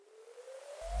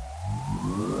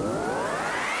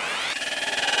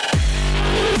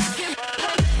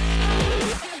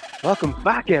Welcome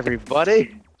back,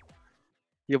 everybody.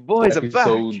 Your boys are back.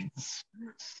 Episode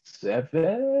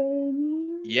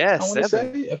 7, Yeah, I want to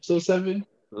seven. say. Episode 7.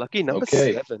 Lucky number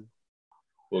Okay, seven.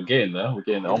 we're getting there. We're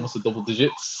getting there. Yeah, Almost a double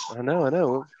digits. I know, I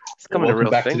know. It's Well, coming a welcome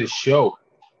real back to the thing. show,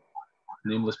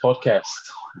 Nameless Podcast,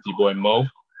 with your boy Mo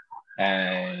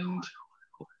and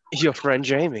Your friend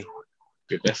Jamie.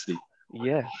 your bestie.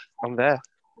 Yeah, I'm there.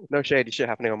 No shady shit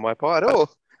happening on my part at all.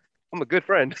 I'm a good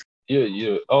friend.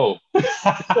 Oh,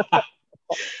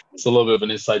 it's a little bit of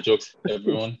an inside joke,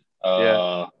 everyone. Yeah,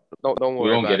 Uh, don't we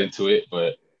worry won't about get it. into it,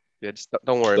 but Yeah, just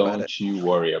don't worry about it. don't you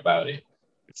worry about it.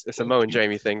 It's a Don't Mo and you?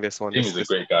 Jamie thing. This one. Jamie's a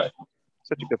great guy.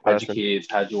 Such a good Had your person. kids,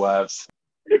 had your wives.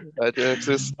 It's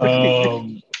just,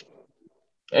 Um.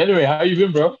 Anyway, how you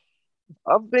been, bro?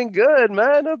 I've been good,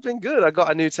 man. I've been good. I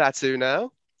got a new tattoo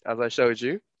now, as I showed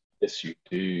you. Yes, you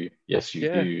do. Yes, you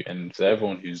Yeah. do. And to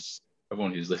everyone who's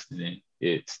listening,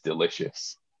 it's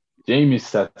delicious. Jamie's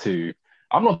tattoo.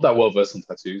 I'm not that well versed in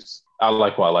tattoos. I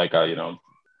like what I like. I don't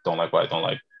like what I don't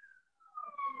like.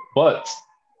 But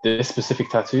this specific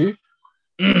tattoo,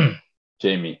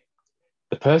 Jamie,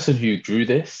 the person who drew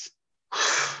this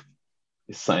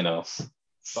is something else. Got a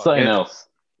Something gift. else.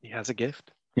 He has a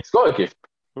gift. He's got a gift,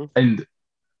 Hmm. and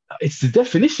it's the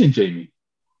definition, Jamie.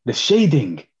 The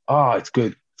shading. Ah, it's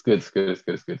good. It's good. It's good. It's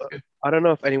good. It's good. It's good. I don't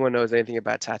know if anyone knows anything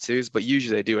about tattoos, but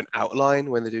usually they do an outline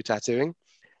when they do tattooing.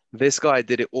 This guy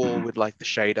did it all with like the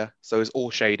shader, so it's all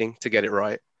shading to get it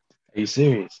right. Are you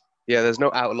serious? Yeah, there's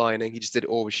no outlining. He just did it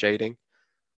all with shading.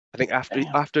 I think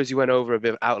Damn. afterwards he went over a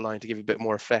bit of outline to give it a bit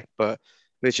more effect, but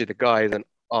literally the guy is an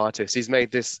artist. He's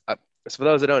made this. So for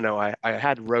those that don't know, I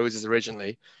had roses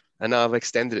originally, and now I've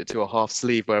extended it to a half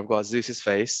sleeve where I've got Zeus's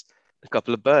face, a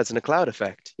couple of birds, and a cloud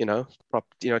effect.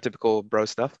 Typical bro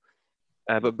stuff.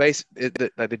 But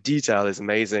the detail is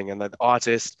amazing, and like, the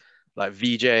artist, like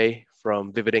VJ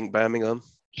from Vivid Ink Birmingham,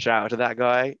 shout out to that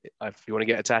guy. If you want to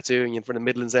get a tattoo and you're from the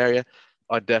Midlands area,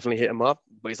 I'd definitely hit him up.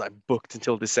 But he's like booked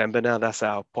until December now. That's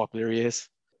how popular he is.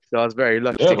 So I was very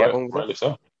lucky Yeah, to get right, one with him. rightly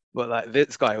so. But like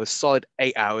this guy was solid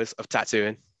 8 hours of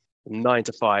tattooing, 9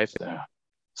 to 5, Yeah.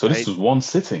 So this right? was one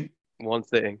sitting. One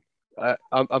sitting.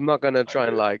 I'm not gonna try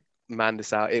and like man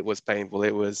this out. It was painful.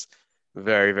 It was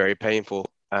very, very painful.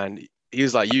 And he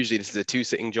was like, usually this is a 2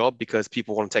 sitting job because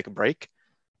people want to take a break.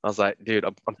 I was like, dude,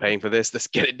 I'm paying for this. Let's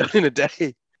get it done in a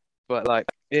day. But like,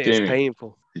 it is Jamie,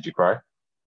 painful. did you cry?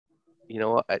 You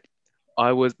know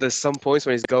what? There's some points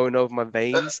when he's going over my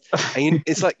veins, and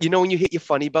it's like, when you hit your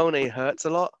funny bone and it hurts a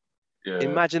lot. Yeah.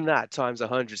 Imagine that times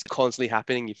 100, it's constantly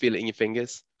happening. You feel it in your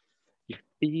fingers. You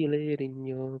feel it in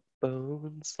your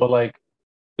bones. But like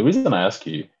the reason I ask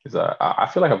you is that I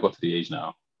feel like I've got to the age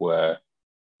now where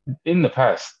in the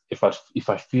past, if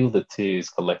I feel the tears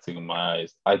collecting in my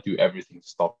eyes, I do everything to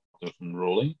stop them from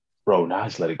rolling. Bro, now I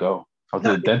just let it go. I was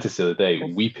No, at the dentist the other day,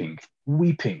 weeping,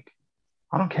 weeping.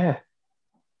 I don't care.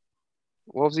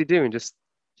 what was he doing? Just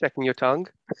checking your tongue?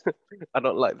 I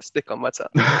don't like the stick on my tongue.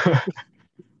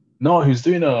 No, he was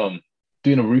doing a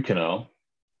root canal,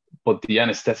 but the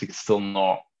anesthetic is still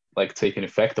not like taking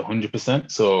effect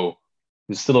 100%. So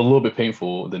it's still a little bit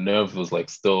painful. The nerve was like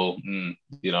still,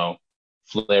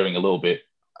 flaring a little bit.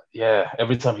 Yeah,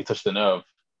 every time he touched the nerve,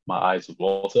 my eyes would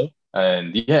water.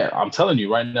 And yeah, I'm telling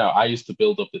you right now, I used to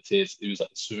build up the tears. It was like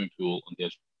a swimming pool on the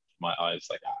edge of my eyes.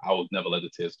 Like I would never let the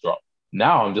tears drop.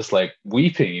 Now I'm just like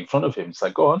weeping in front of him. It's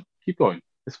like, go on, keep going.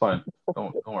 It's fine.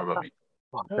 Don't worry about me.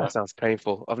 Oh, Yeah. that sounds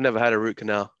painful. I've never had a root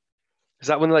canal. Is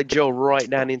that when they like drill right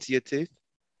down into your tooth?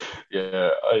 Yeah,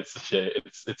 it's a shit.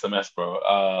 It's a mess, bro.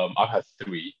 I've had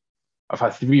three. I've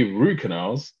had three root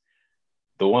canals.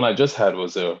 The one I just had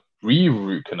was a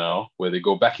re-root canal where they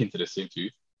go back into the same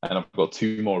tooth, and I've got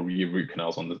two more re-root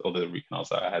canals on the other root canals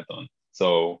that I had done.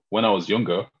 So when I was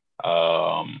younger,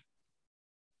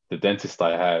 the dentist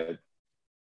I had,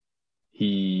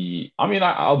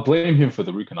 I'll blame him for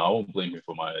the root canal. I won't blame him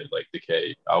for my like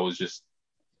decay. I was just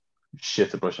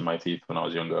shit at brushing my teeth when I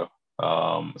was younger.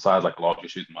 So I had like a lot of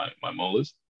issues with my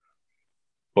molars.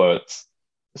 But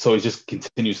so it's just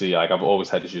continuously like I've always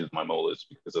had issues with my molars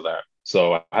because of that.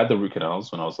 So I had the root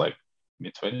canals when I was like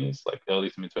mid-20s, like early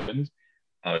to mid-20s.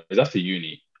 It was after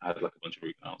uni. I had like a bunch of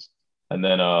root canals. And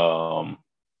then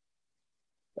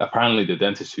apparently the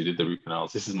dentist who did the root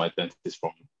canals, this is my dentist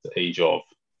from the age of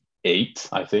 8,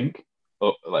 I think,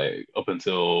 up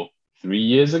until 3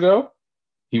 years ago.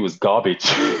 He was garbage.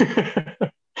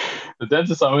 The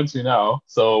dentist I went to now,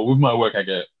 so with my work, I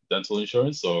get dental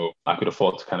insurance, so I could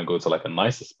afford to kind of go to like a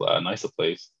nicer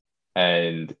place.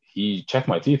 And he checked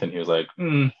my teeth and he was like,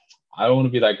 I don't want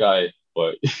to be that guy,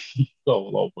 but you got a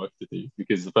lot of work to do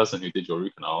because the person who did your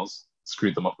root canals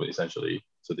screwed them up essentially.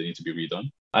 so they need to be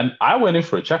redone. And I went in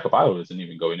for a checkup. I wasn't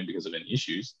even going in because of any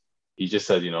issues. He just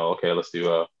said, okay, let's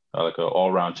do like an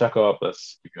all-round checkup.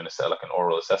 Let's give you like an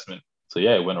oral assessment. So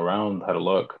yeah, went around, had a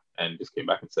look, and just came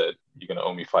back and said, "You're gonna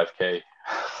owe me 5K."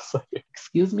 It's like,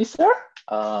 excuse me, sir.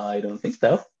 I don't think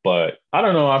so. But I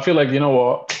don't know. I feel like, you know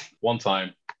what? One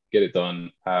time, get it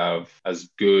done. Have as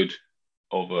good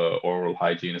of a oral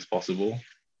hygiene as possible,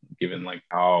 given like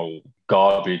how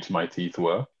garbage my teeth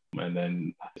were, and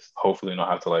then hopefully not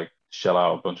have to like shell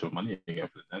out a bunch of money again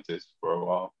for the dentist for a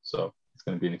while. So it's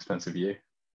going to be an expensive year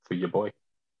for your boy.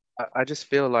 I just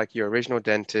feel like your original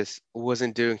dentist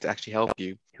wasn't doing to actually help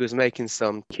you. He was making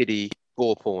some kiddie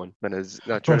gore porn when his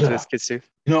trying to his Brother, kids too.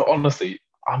 honestly,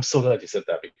 I'm so glad you said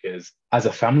that because as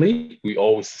a family, we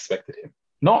always suspected him,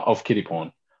 not of kiddie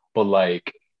porn, but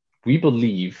like we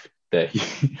believe that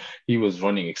he was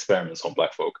running experiments on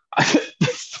black folk.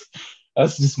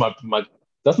 That's just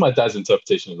that's my dad's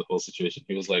interpretation of the whole situation.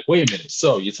 He was like, wait a minute,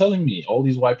 so you're telling me all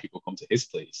these white people come to his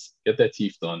place, get their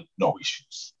teeth done, no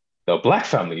issues. The black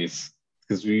families,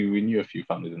 because we knew a few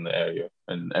families in the area,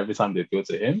 and every time they'd go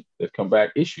to him, they'd come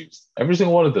back issues, every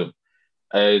single one of them.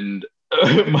 And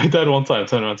my dad one time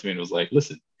turned around to me and was like,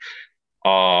 listen,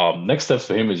 next steps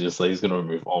for him is just like he's gonna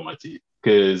remove all my teeth.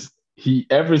 Because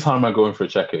every time I go in for a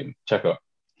checkup,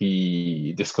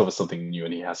 he discovers something new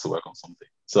and he has to work on something.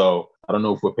 So I don't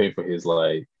know if we're paying for his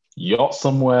like yacht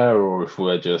somewhere or if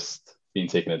we're just being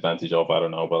taken advantage of. I don't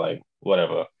know, but like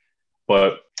whatever.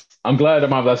 But I'm glad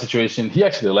I'm out of that situation. He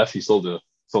actually left. He sold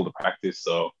the practice,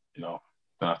 so don't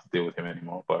have to deal with him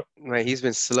anymore. But Mate, he's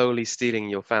been slowly stealing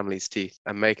your family's teeth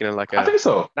and making it like I think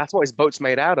so. That's what his boat's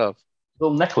made out of.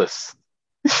 Little necklace.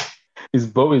 His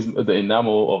bow is the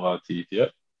enamel of our teeth.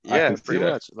 Yep. I Yeah, can see pretty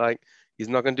that. much. Like he's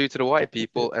not gonna do it to the white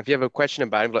people. And if you have a question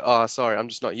about him, like, oh, sorry, I'm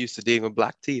just not used to dealing with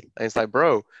black teeth. And it's like,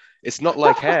 bro, it's not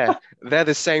like hair. They're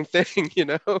the same thing, you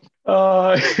know?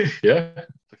 Yeah.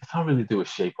 I can't really do a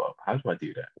shape up. How do I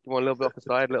do that? You want a little bit off the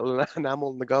side, a little enamel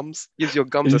on the gums. Gives your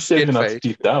gums a He's skin shaving our fade.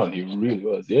 teeth down. He really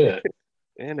was. Yeah.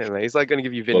 Anyway, he's like gonna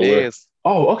give you But we're veneers.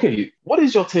 okay. What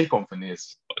is your take on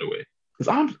veneers, by the way?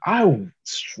 Because I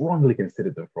strongly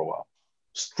considered them for a while.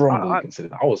 Strongly I,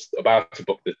 considered. I was about to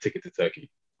book the ticket to Turkey.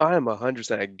 I am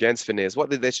 100% against veneers. What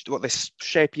they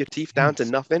shape your teeth down to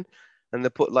nothing, and they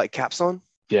put like caps on.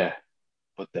 Yeah,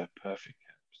 but they're perfect.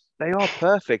 They are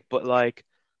perfect, but like,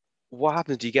 what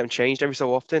happens? Do you get them changed every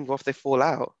so often? What if they fall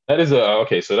out? That is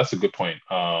okay. So that's a good point.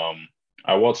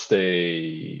 I watched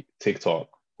a TikTok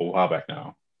a while back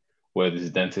now where this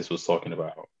dentist was talking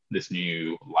about this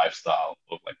new lifestyle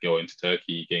of like going to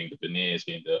Turkey, getting the veneers,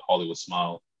 getting the Hollywood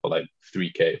smile for like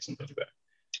 3K or something like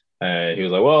that. And he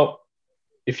was like, well,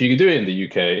 if you do it in the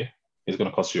UK, it's going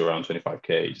to cost you around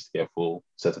 25K just to get a full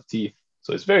set of teeth.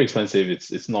 So it's very expensive.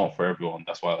 It's not for everyone.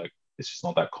 That's why like it's just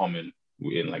not that common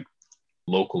in like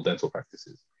local dental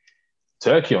practices.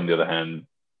 Turkey, on the other hand,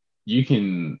 you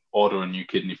can order a new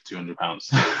kidney for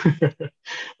 £200.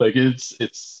 Like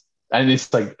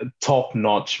it's like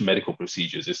top-notch medical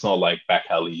procedures. It's not like back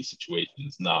alley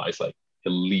situations. No, it's like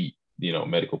elite,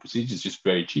 medical procedures, just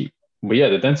very cheap. But yeah,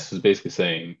 the dentist is basically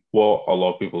saying what a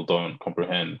lot of people don't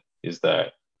comprehend is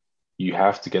that you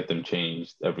have to get them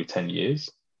changed every 10 years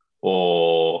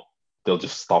or they'll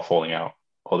just start falling out.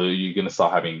 Or you're going to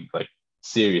start having like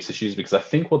serious issues because I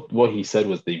think what he said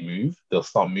was they'll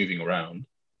start moving around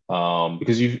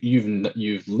because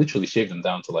you've literally shaved them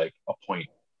down to like a point.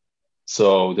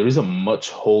 So there isn't much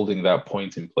holding that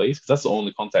point in place because that's the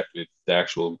only contact with the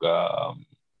actual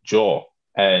jaw.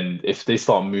 And if they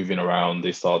start moving around,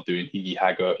 they start doing higgy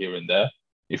hagger here and there.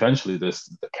 Eventually, the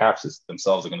caps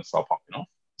themselves are going to start popping off.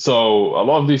 So a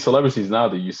lot of these celebrities now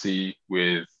that you see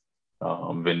with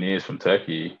veneers from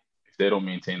Turkey, if they don't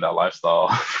maintain that lifestyle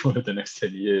for the next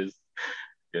 10 years,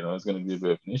 it's going to be a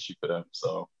bit of an issue for them.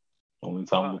 So only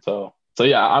time will tell. So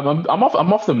yeah, I'm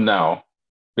off them now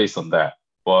based on that.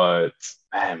 But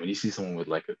man, when you see someone with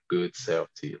like a good set of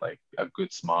teeth, like a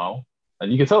good smile,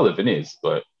 and you can tell they're veneers,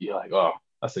 but you're like, oh,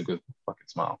 that's a good fucking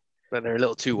smile. But they're a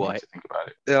little too white. To think about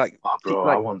it. They're like, oh, bro,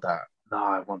 like, I want that. No,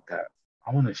 I want that.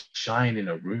 I want to shine in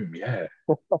a room. Yeah.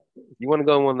 you want to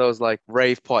go on one of those like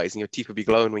rave parties and your teeth will be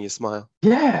glowing when you smile.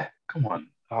 Yeah. Come on.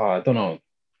 Oh, I don't know.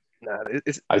 Nah,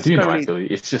 I do know actually.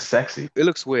 It's just sexy. It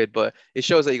looks weird, but it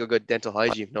shows that you got good dental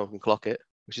hygiene. No one can clock it,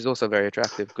 which is also very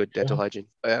attractive. Good dental hygiene.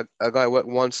 A guy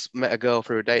once met a girl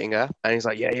through a dating app, and he's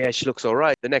like, yeah, she looks all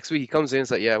right. The next week he comes in,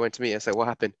 and like, yeah, I went to meet her. I said, what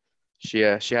happened? She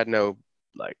had no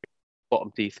like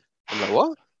bottom teeth. I'm like,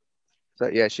 what? So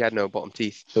yeah, she had no bottom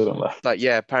teeth. Like,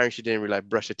 yeah, apparently she didn't really like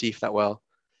brush her teeth that well.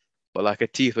 But like her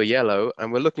teeth were yellow,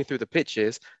 and we're looking through the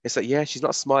pictures. It's like, yeah, she's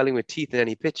not smiling with teeth in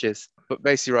any pictures. But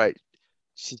basically, right,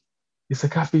 she It's a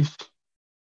catfish.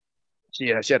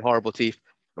 Yeah, she had horrible teeth.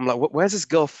 I'm like, where's this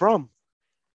girl from?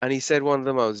 And he said one of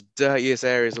the most dirtiest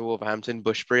areas of Wolverhampton,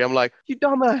 Bushbury. I'm like, you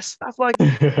dumbass. That's like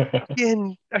That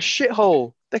in a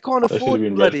shithole. They can't should have afford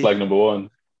been red bloody. flag number one.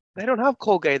 They don't have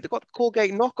Colgate. They've got the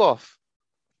Colgate knockoff.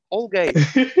 Colgate,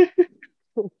 the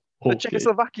Okay.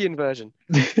 Czechoslovakian version.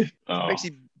 Oh, Makes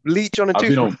you bleach on a I've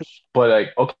been on, toothbrush. but like,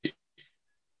 okay,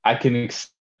 I can.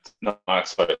 No,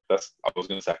 sorry, that's I was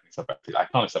gonna say I can accept bad teeth. I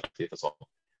can't accept bad teeth at all.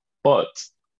 But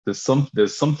there's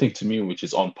something to me which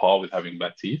is on par with having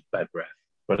bad teeth, bad breath,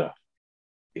 brother.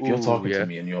 If you're Ooh, talking to yeah.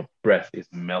 me and your breath is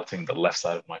melting the left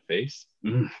side of my face,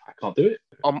 I can't do it.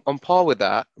 On par with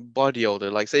that, body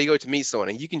odor. Like, say you go to meet someone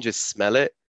and you can just smell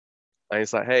it. And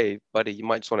it's like, hey, buddy, you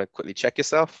might just want to quickly check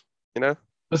yourself, you know?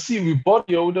 But see, with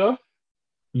body odor,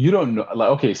 you don't know. Like,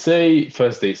 okay, say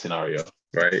first date scenario,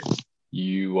 right?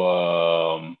 You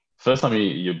first time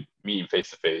you're meeting face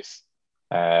to face,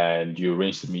 and you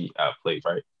arrange to meet at a place,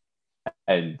 right?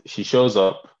 And she shows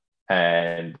up,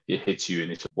 and it hits you,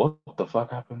 and it's what the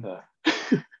fuck happened there?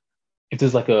 If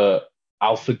there's like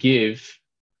I'll forgive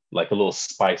like a little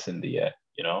spice in the air,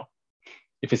 you know.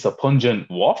 If it's a pungent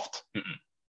waft,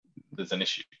 there's an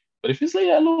issue. But if it's like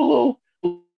a little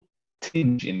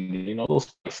tinge in, a little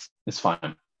spice, it's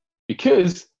fine.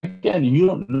 Because again, you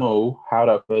don't know how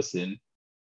that person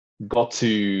got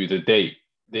to the date.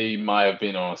 They might have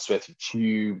been on a sweaty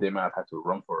tube. They might have had to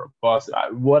run for a bus,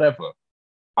 whatever.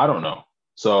 I don't know.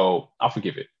 So I'll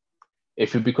forgive it.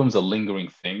 If it becomes a lingering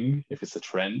thing, if it's a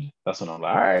trend, that's when I'm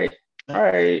like, all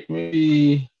right,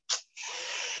 maybe.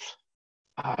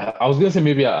 I was gonna say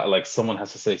maybe like someone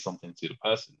has to say something to the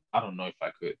person. I don't know if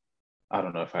I could. I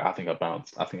don't know if I think I'd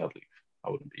bounce. I think I'd leave. I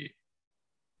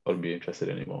wouldn't be interested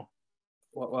anymore.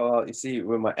 Well, you see,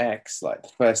 with my ex, like the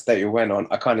first date we went on,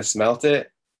 I kind of smelt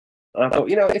it. And I thought,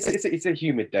 it's a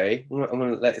humid day. I'm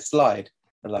gonna let it slide.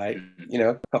 And like,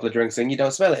 a couple of drinks in, you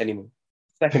don't smell it anymore.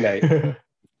 Second date,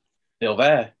 still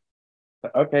there.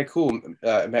 But, okay, cool.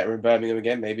 Met her in Birmingham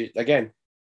again, maybe again,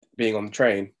 being on the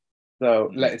train.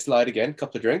 So let it slide again,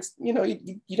 couple of drinks. You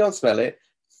don't smell it.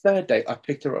 Third date, I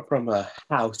picked her up from her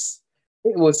house.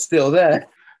 It was still there.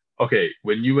 Okay,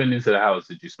 when you went into the house,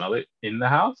 did you smell it in the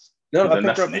house? No, Because then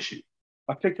that's an issue.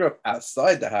 I picked her up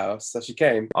outside the house. So she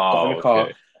came, got in Oh, the car,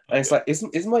 okay. and it's like,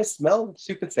 is my smell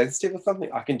super sensitive or something?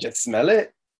 I can just smell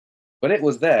it. But it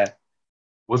was there.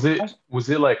 Was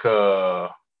it like a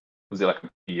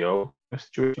BO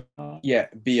situation? Yeah,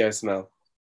 BO smell.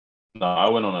 No, I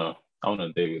went on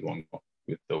a date with one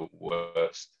with the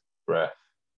worst breath,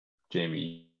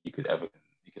 Jamie, you could ever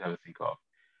think of.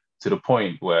 To the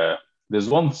point where there's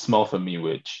one smell for me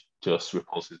which just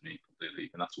repulses me completely,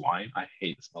 and that's wine. I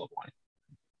hate the smell of wine.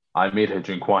 I made her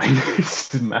drink wine. It's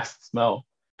the mess smell.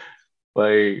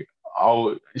 Like,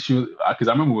 she was, because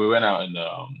I remember we went out and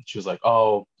she was like,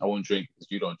 "Oh, I won't drink because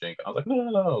you don't drink." And I was like, "No, no,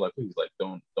 no, like please, like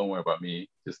don't worry about me.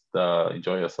 Just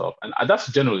enjoy yourself." And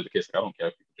that's generally the case. Like, I don't care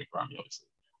if people drink around me, obviously.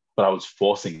 But I was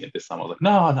forcing it this time. I was like,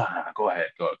 "No, no, no, go ahead,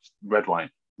 go. Red wine,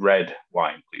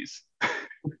 please.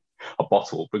 A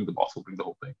bottle. Bring the bottle. Bring the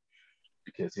whole thing."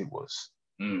 Because it was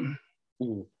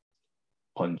Ooh.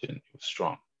 pungent. It was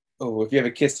strong. Oh, if you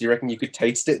ever kissed, you reckon you could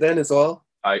taste it then as well?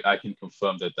 I can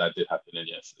confirm that did happen, and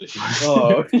yes,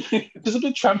 Oh, it's a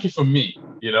bit trampy for me.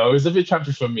 It's a bit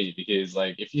trampy for me because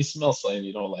like if you smell something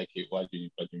you don't like it, why do you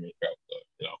make out?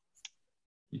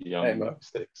 hey Young Mo.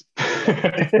 mistakes.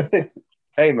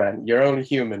 Hey man, you're only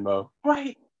human, Mo.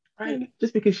 Right, right.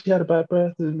 Just because she had a bad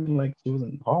breath and like she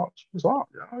wasn't hot, she was hot.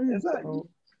 Is that So,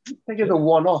 take it as a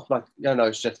one-off? Like, no,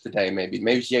 it's just today.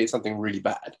 Maybe she ate something really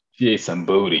bad. she ate some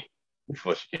booty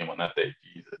before she came on that date.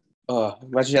 Jesus. Oh,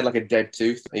 imagine she had like a dead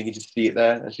tooth, and you can just see it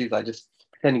there, and she's like just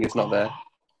pretending it's not there.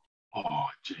 Oh,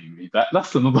 Jamie,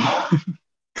 that's another one.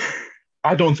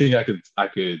 I don't think I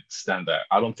could stand that.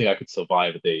 I don't think I could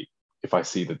survive a date if I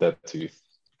see the dead tooth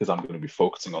because I'm going to be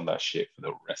focusing on that shit for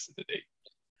the rest of the day.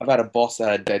 I've had a boss that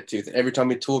had a dead tooth. Every time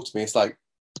he talks to me, it's like,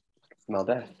 smell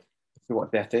death. See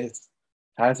what death is.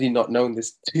 How has he not known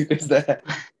this tooth is there?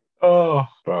 Oh,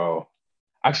 bro.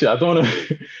 Actually, I don't want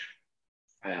to.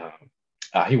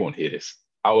 He won't hear this.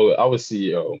 Our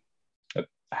CEO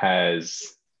has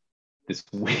this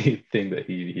weird thing that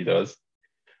he does,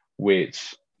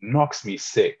 which knocks me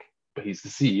sick. But he's the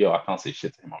CEO. I can't say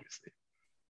shit to him, obviously.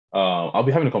 I'll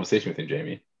be having a conversation with him,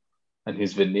 Jamie, and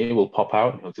his veneer will pop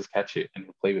out, and he'll just catch it and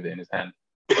he'll play with it in his hand.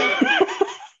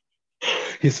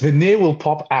 His veneer will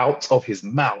pop out of his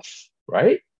mouth,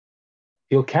 right?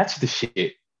 He'll catch the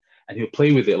shit and he'll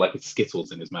play with it like it's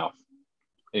Skittles in his mouth,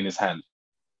 in his hand.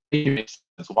 It makes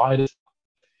sense. Why does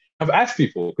I've asked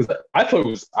people because I thought it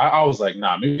was. I was like,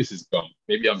 nah, maybe this is gum.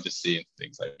 Maybe I'm just seeing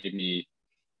things. Like maybe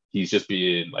he's just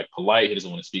being like polite. He doesn't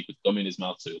want to speak with gum in his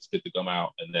mouth, so he'll spit the gum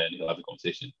out and then he'll have a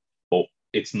conversation. But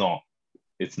it's not.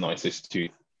 It's not. It's his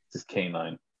tooth. It's his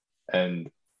canine,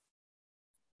 and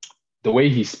the way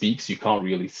he speaks, you can't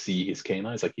really see his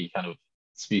canines. Like he kind of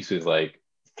speaks with like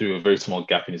through a very small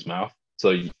gap in his mouth.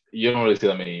 So you don't really see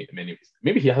that many.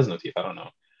 Maybe he has no teeth. I don't know,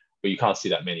 but you can't see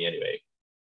that many anyway.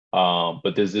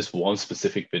 But there's this one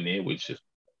specific veneer which just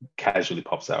casually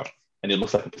pops out, and it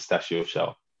looks like a pistachio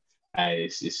shell, and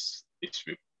it's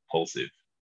repulsive,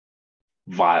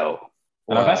 vile.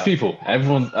 And I've asked Wow. people,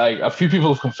 everyone, like a few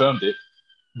people have confirmed it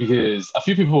because a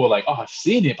few people were like, "Oh, I've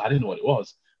seen it, but I didn't know what it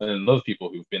was." And then other people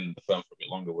who've been in the firm for a bit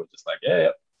longer were just like, "Yeah,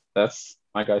 yeah, that's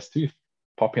my guy's tooth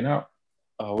popping out."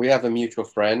 Oh, we have a mutual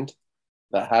friend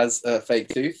that has a fake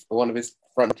tooth. One of his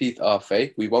front teeth are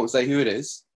fake. We won't say who it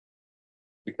is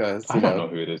because, I don't know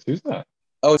who it is. Who's that?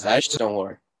 Oh, it's Ash. Don't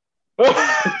worry.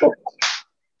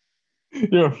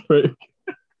 You're a freak.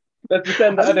 Let's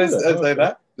pretend that I didn't say Okay.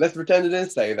 that. Let's pretend I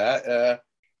didn't say that.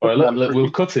 All right,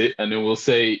 we'll cut it and then we'll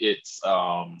say it's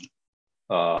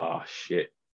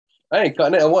shit. I ain't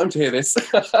cutting it. I want him to hear this.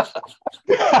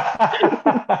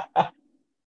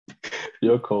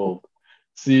 You're cold.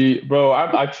 See, bro,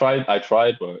 I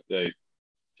tried, but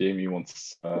Jamie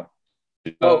wants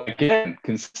again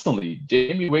consistently.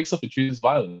 Jamie wakes up and chooses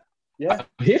violence. Yeah,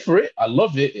 I'm here for it. I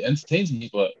love it. It entertains me,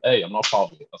 but hey, I'm not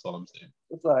part of it. That's all I'm saying.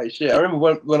 it's like shit. I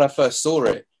remember when I first saw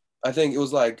it. I think it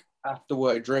was like after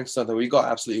work drink something. We got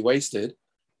absolutely wasted,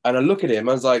 and I look at him.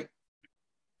 I was like,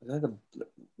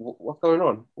 "What's going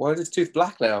on? Why is his tooth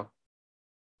black now?"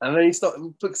 And then he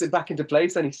puts it back into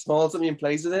place, and he smiles at me and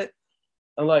plays with it.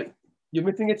 I'm like, "You're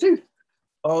missing a tooth."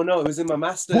 Oh no, it was in my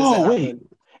master's. Whoa, wait.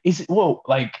 Is it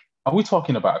like? Are we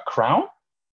talking about a crown?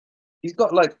 He's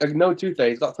got like no tooth there.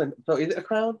 He's got something. So is it a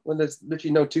crown when there's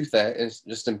literally no tooth there? It's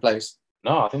just in place.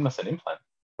 No, I think that's an implant,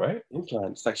 right?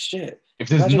 Implant. It's like shit. If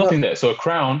there's nothing there, so a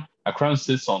crown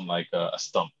sits on like a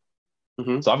stump.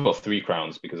 Mm-hmm. So I've got 3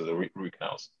 crowns because of the root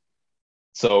canals.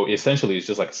 So essentially, it's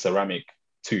just like a ceramic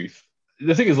tooth.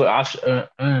 The thing is, like,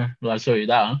 I'll show you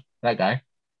that guy.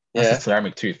 That's a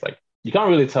ceramic tooth. Like you can't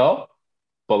really tell,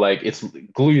 but like it's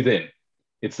glued in.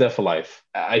 It's there for life.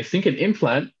 I think an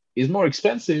implant is more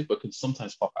expensive, but can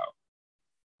sometimes pop out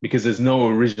because there's no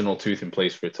original tooth in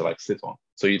place for it to like sit on.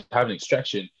 So you have an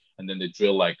extraction, and then they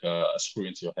drill like a screw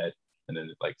into your head, and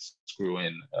then like screw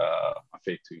in a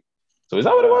fake tooth. So is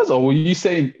that what it was, or were you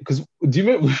saying? Because do you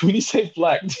remember when you say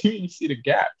black? Do you mean you see the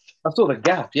gap? I saw the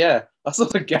gap. Yeah, I saw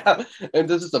the gap, and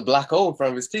there's just a black hole in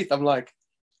front of his teeth. I'm like,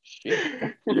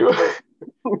 shit.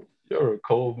 You're a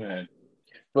cold man.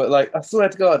 But like, I swear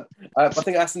to God, I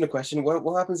think I asked him the question: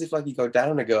 what happens if like you go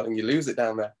down a go and you lose it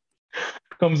down there?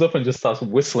 Comes up and just starts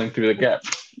whistling through the gap.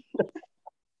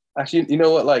 Actually, you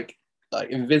know what? Like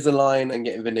Invisalign and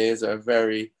getting veneers are a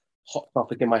very hot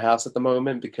topic in my house at the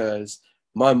moment because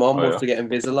my mom wants to get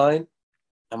Invisalign,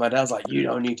 and my dad's like, "You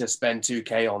don't need to spend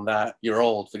 $2,000 on that. You're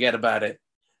old. Forget about it."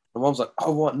 My mom's like, "I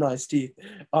want nice teeth.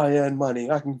 I earn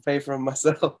money. I can pay for them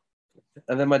myself."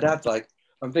 And then my dad's like,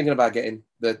 "I'm thinking about getting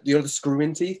the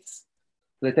screw-in teeth.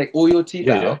 They take all your teeth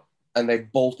out and they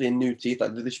bolt in new teeth.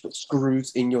 Like they just put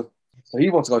screws in your." So he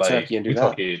wants to go to Turkey and do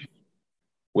that.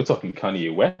 We're talking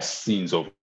Kanye West scenes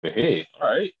over here. All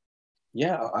right.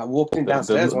 Yeah, I walked in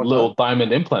downstairs. The little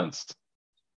diamond implants.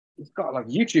 He's got like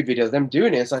YouTube videos of them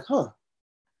doing it. It's like, huh,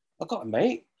 I got a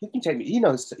mate. He can take me. He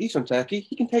knows he's from Turkey.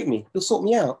 He can take me. He'll sort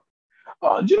me out.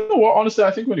 Do you know what? Honestly,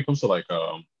 I think when it comes to like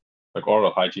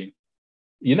oral hygiene,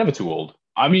 you're never too old.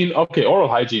 I mean, okay, oral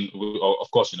hygiene,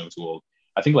 of course, you're never too old.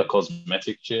 I think like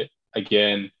cosmetic shit.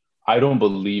 Again, I don't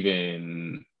believe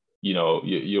in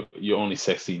you're only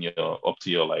sexy in up to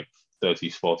your like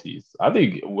 30s, 40s. I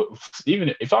think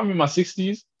even if I'm in my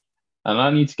 60s and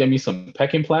I need to get me some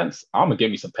pec implants, I'm gonna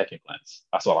get me some pec implants.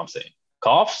 That's all I'm saying.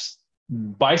 Calves,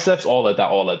 biceps, all of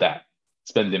that.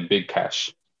 Spending big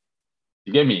cash.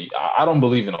 You get me? I don't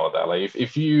believe in all that. Like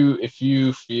if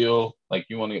you feel like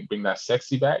you want to bring that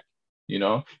sexy back,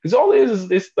 because all it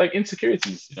is like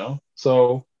insecurities,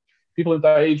 So people at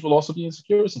that age will also be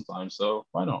insecure sometimes. So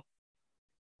why not?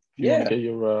 If you want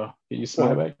to get your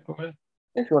smile back, okay.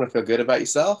 If you want to feel good about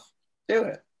yourself, do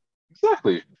it.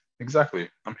 Exactly.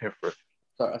 I'm here for it.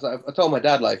 So I told my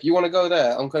dad, like, if you want to go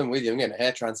there, I'm coming with you. I'm getting a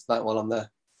hair transplant while I'm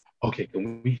there. Okay,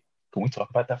 can we talk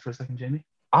about that for a second, Jamie?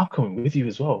 I'm coming with you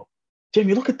as well.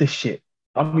 Jamie, look at this shit.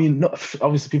 I mean,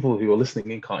 obviously people who are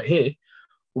listening in can't hear.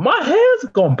 My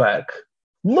hair's gone back.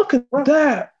 Look at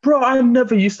that, bro. I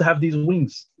never used to have these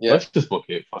wings. Yeah. Let's just book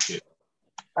it. Fuck it.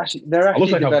 Actually, they're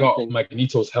actually. I look like I've got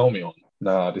Magneto's helmet on.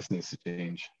 Nah, this needs to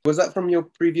change. Was that from your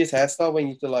previous hairstyle when you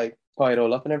used to like tie it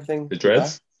all up and everything? The to the back?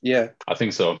 dreads? Yeah. I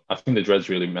think so. I think the dreads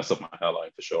really mess up my hairline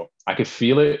for sure. I could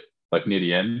feel it like near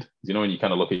the end. You know, when you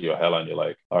kind of look at your hairline, you're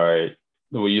like, all right.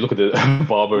 When you look at the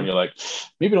barber and you're like,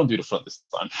 maybe don't do the front this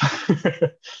time.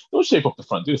 Don't shape up the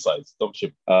front, do the sides. Don't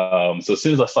shape. So as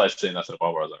soon as I started saying that to the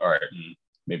barber, I was like, all right,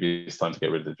 maybe it's time to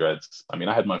get rid of the dreads. I mean,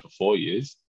 I had mine for 4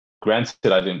 years.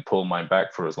 Granted, I didn't pull mine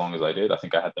back for as long as I did. I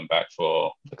think I had them back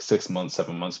for like 6 months,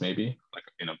 7 months, maybe, like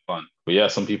in a bun. But yeah,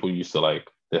 some people used to like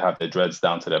they have their dreads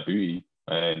down to their booty,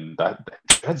 and that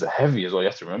dreads are heavy as well. You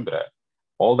have to remember that.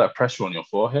 All that pressure on your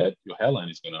forehead, your hairline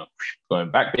is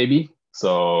going back, baby.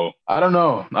 So I don't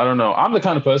know. I don't know. I'm the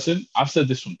kind of person. I've said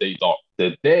this from day dot.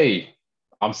 The day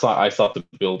I start to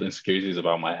build insecurities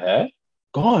about my hair,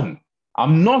 gone.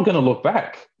 I'm not gonna look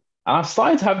back. And I'm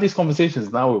starting to have these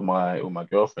conversations now with my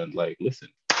girlfriend. Like, listen,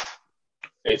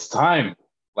 it's time.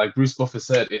 Like Bruce Buffer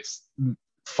said, it's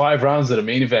 5 rounds of the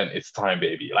main event. It's time,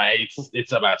 baby. Like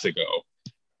it's about to go.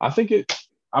 I think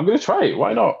I'm gonna try it.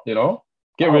 Why not? You know,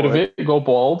 get rid of it, go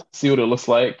bald, see what it looks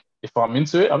like. If I'm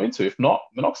into it, I'm into it. If not,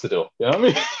 minoxidil. You know what I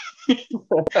mean?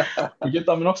 We get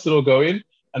that minoxidil going,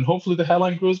 and hopefully the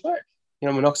hairline grows back. You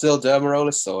know, minoxidil, dermarol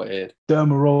is sorted.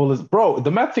 Dermarol is, bro. The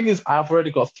mad thing is, I've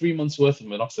already got 3 months worth of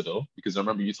minoxidil because I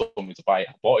remember you told me to buy it.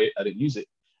 I bought it. I didn't use it,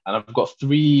 and I've got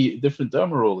 3 different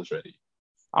dermarollers ready.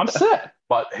 I'm set.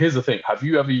 But here's the thing: have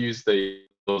you ever used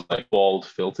those like bald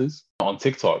filters on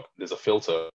TikTok? There's a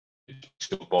filter, it's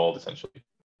bald essentially.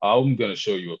 I'm gonna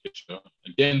show you a picture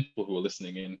again. People who are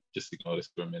listening in, just ignore this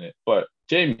for a minute. But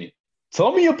Jamie,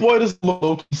 tell me your boy doesn't look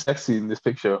low-key sexy in this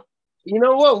picture. You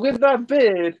know what? With that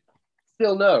beard,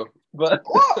 still no. But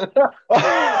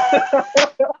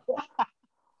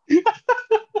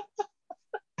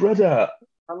brother,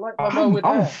 I like my mo with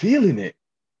I'm hair. feeling it.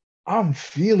 I'm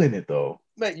feeling it though.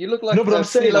 Mate, you look like no, but I'm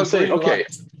saying, okay.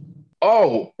 Light.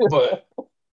 Oh, but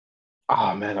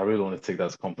man, I really want to take that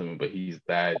as a compliment, but he's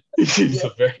bad. He's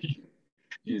not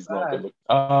good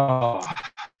looking.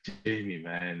 Jamie,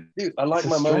 man. Dude, I like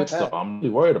my mo with hair. I'm really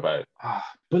worried about it.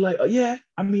 But like, yeah,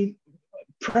 I mean,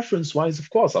 preference-wise, of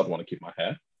course, I'd want to keep my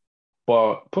hair.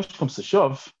 But push comes to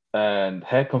shove, and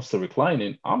hair comes to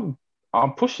reclining. I'm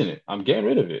pushing it. I'm getting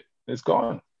rid of it. It's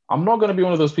gone. I'm not gonna be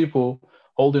one of those people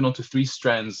holding on to 3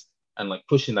 strands and like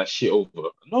pushing that shit over.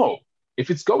 No, if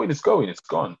it's going, it's going. It's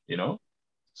gone. You know.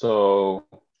 So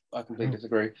I completely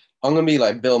disagree. I'm gonna be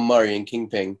like Bill Murray in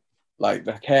Kingpin, like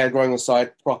the hair growing on the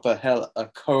side, proper hell, a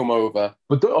comb over.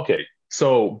 But okay,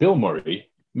 so Bill Murray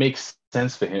makes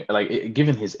sense for him. Like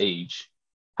given his age,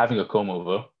 having a comb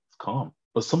over, it's calm.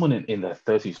 But someone in their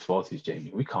 30s, 40s,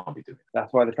 Jamie, we can't be doing it.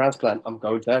 That's why the transplant. I'm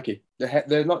going Turkey.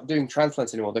 They're not doing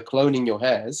transplants anymore. They're cloning your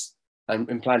hairs and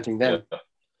implanting them. Yeah.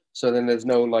 So then there's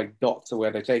no like dots or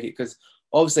where they take it, because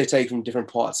obviously they take from different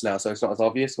parts now, so it's not as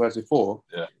obvious. Whereas before,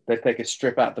 they take a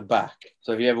strip out the back.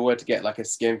 So if you ever were to get like a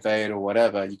skin fade or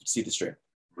whatever, you could see the strip.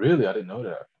 Really, I didn't know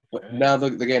that. But now they're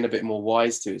getting a bit more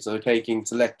wise to it. So they're taking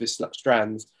selective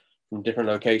strands from different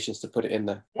locations to put it in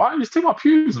there. Why? Just take my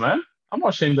pubes, man. I'm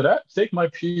not ashamed of that. Take my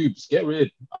pubes. Get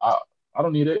rid. I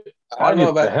don't need it. I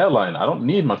need the hairline. I don't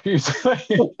need my pubes.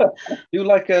 Do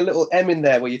like a little M in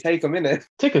there where you take them in it.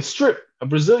 Take a strip, a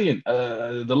Brazilian,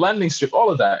 the landing strip, all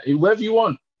of that. Wherever you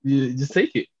want, you just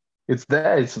take it. It's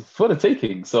there. It's for the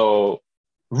taking. So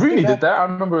Rooney did that. I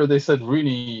remember they said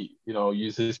Rooney,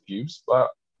 used his pubes,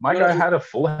 but my guy had a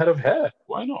full head of hair.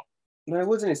 Why not? No, it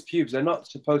wasn't his pubes. They're not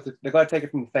supposed to. They got to take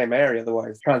it from the same area,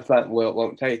 otherwise transplant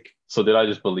won't take. So did I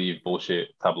just believe bullshit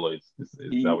tabloids? Is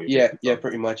that what yeah,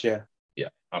 pretty much, yeah. Yeah.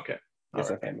 Okay.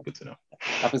 It's okay. Good to know.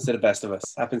 Happens to the best of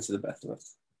us. It happens to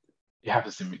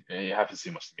me. It happens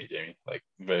too much to me, Jamie. Like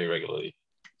very regularly.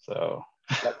 So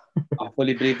I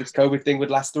fully believe this COVID thing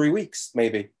would last 3 weeks,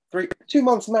 maybe 2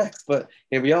 months max. But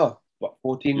here we are. What,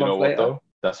 14 months later? Though?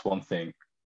 That's one thing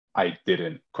I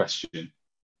didn't question.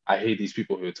 I hate these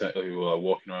people who are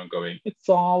walking around going, "It's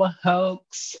all a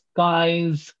hoax,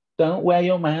 guys. Don't wear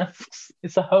your masks.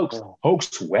 It's a hoax." Oh.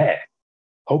 Hoax where?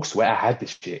 Hoax where? I had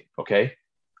this shit. Okay,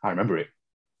 I remember it.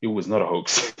 It was not a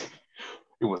hoax.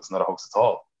 It was not a hoax at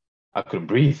all. I couldn't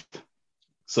breathe.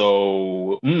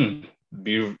 So,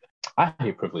 I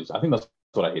hate privilege. I think that's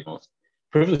what I hate most.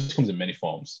 Privilege comes in many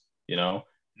forms.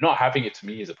 Not having it to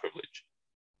me is a privilege.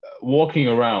 Walking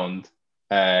around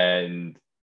and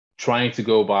trying to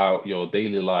go about your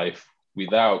daily life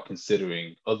without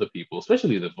considering other people,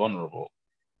 especially the vulnerable.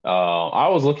 I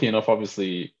was lucky enough,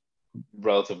 obviously,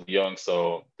 relatively young,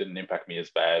 so it didn't impact me as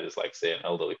bad as, like, say, an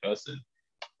elderly person.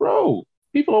 Bro,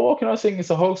 People are walking around saying it's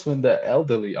a hoax when the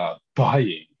elderly are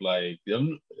buying. Like,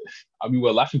 I mean,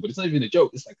 we're laughing, but it's not even a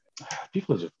joke. It's like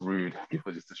people are just rude.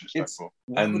 People are just It's disrespectful.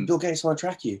 why would And Bill Gates want to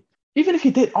track you? even if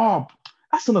he did,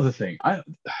 that's another thing.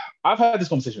 I've had this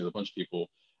conversation with a bunch of people,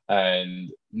 and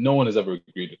no one has ever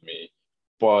agreed with me.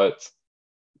 But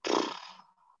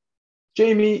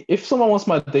Jamie, if someone wants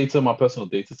my data, my personal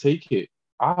data, take it.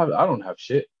 I don't have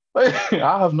shit. Like,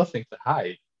 I have nothing to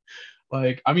hide.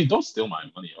 Like, I mean, don't steal my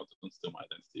money or don't steal my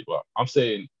identity. But I'm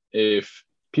saying if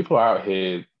people are out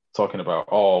here talking about,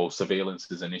 oh,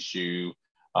 surveillance is an issue,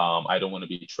 I don't want to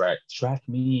be tracked. Track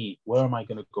me. Where am I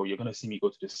gonna go? You're gonna see me go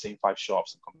to the same 5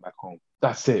 shops and come back home.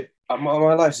 That's it. My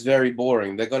life's very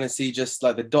boring. They're gonna see just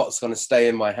like the dot's gonna stay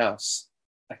in my house.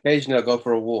 Occasionally I'll go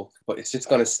for a walk, but it's just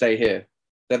gonna stay here.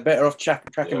 They're better off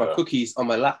tracking my Yeah. cookies on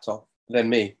my laptop than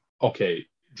me. Okay.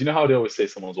 Do you know how they always say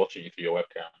someone's watching you through your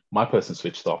webcam? My person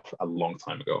switched off a long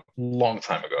time ago. Long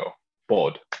time ago.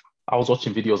 Bored. I was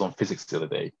watching videos on physics the other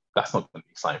day. That's not going to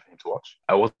be exciting for him to watch.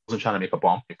 I wasn't trying to make a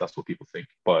bomb, if that's what people think.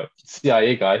 But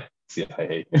CIA guy,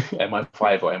 CIA,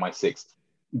 MI5 or MI6,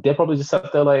 they're probably just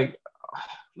sat there like,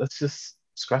 let's just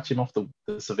scratch him off the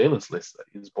surveillance list.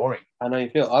 It's boring. I know you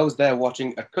feel. I was there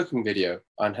watching a cooking video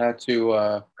on how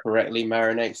to correctly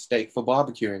marinate steak for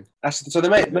barbecuing. Actually, so they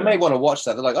may want to watch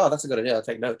that. They're like, oh, that's a good idea. I'll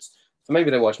take notes. So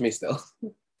maybe they watch me still.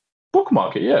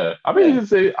 Bookmark it, yeah. I mean,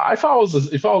 if I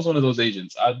was one of those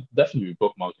agents, I'd definitely be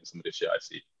bookmarking some of the shit I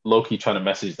see. Low key trying to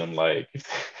message them like,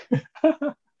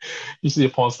 you see a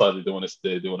porn star they want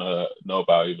to know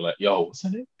about, you be like, yo, what's her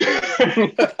name?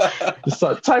 Just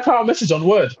type out a message on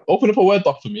Word. Open up a Word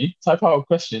doc for me. Type out a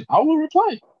question. I will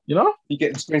reply. You know? You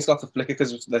get the screen starts to flicker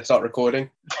because they start recording.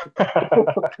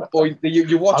 Or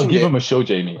you're watching I'll give it. them a show,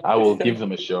 Jamie. I will give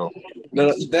them a show.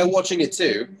 No, they're watching it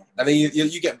too, and then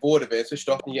you get bored of it, switched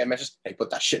off, and you get a message. Hey, put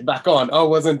that shit back on. Oh,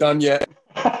 wasn't done yet.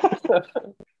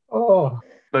 Oh.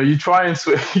 No, you try and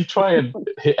you try and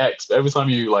hit X, but every time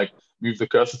you like move the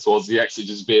cursor towards the X, it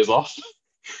just veers off.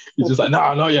 It's just like,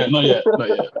 no, not yet, not yet, not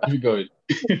yet. Keep going.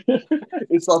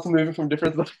 It starts moving from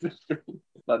different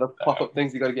like the pop-up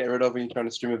things you got to get rid of when you're trying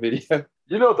to stream a video.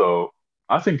 You know, though,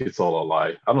 I think it's all a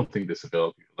lie. I don't think there's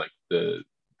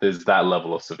there's that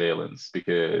level of surveillance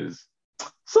because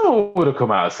someone would have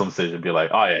come out at some stage and be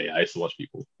like, oh yeah, I used to watch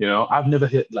people. You know, I've never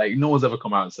hit like no one's ever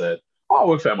come out and said, oh, I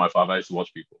work for MI5, I used to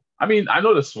watch people. I mean, I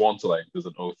know there's sworn to like there's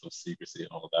an oath of secrecy and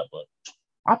all of that, but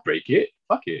I'd break it.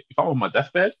 Fuck it. If I'm on my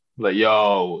deathbed, like,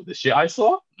 yo, the shit I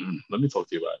saw, let me talk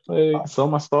to you about it. Like, sell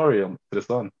my story to the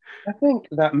sun. I think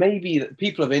that maybe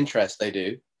people of interest they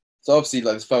do. So obviously,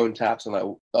 like there's phone taps and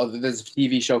there's a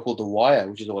TV show called The Wire,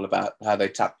 which is all about how they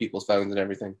tap people's phones and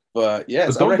everything. But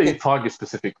yes, But don't they target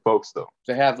specific folks though?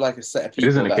 they have like a set of It people.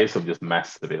 isn't a case of just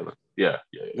mass surveillance. Yeah.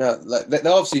 No, like they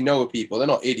obviously know people. They're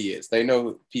not idiots. They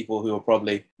know people who are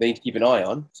probably they need to keep an eye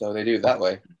on, so they do it that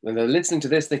way. And they're listening to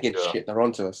this, thinking, "Shit, they're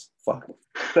onto us." Fuck.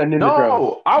 Send in the drone.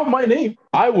 No, out my name.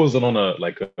 I wasn't on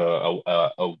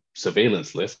a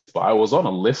surveillance list, but I was on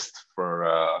a list for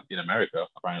in America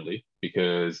apparently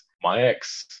because my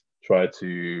ex tried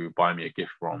to buy me a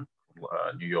gift from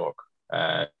New York,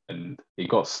 and it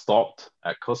got stopped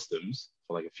at customs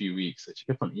for like a few weeks. And she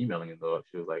kept on emailing him though.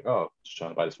 She was like, "Oh, just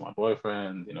trying to buy this for my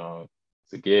boyfriend. You know,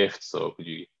 it's a gift. So could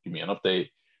you give me an update?"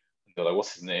 And they're like,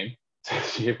 "What's his name?"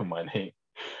 She gave him my name.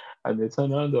 And they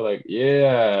turn around, they're like,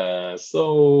 yeah,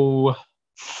 so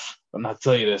I'm not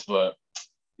telling you this, but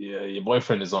yeah, your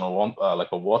boyfriend is on a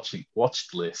watch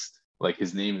list. Like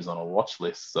his name is on a watch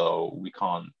list, so we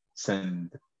can't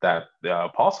send that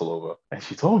parcel over. And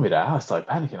she told me that. I started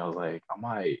panicking. I was like, am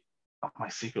I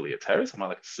secretly a terrorist? Am I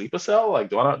like a sleeper cell?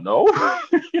 Like, do I not know?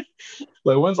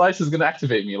 Like, when's ISIS gonna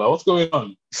activate me? Like, what's going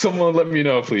on? Someone let me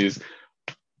know, please.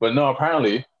 But no,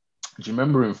 apparently, do you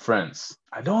remember in France?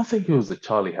 I don't think it was the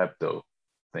Charlie Hebdo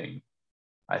thing.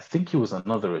 I think it was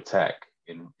another attack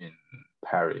in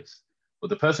Paris. But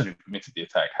the person who committed the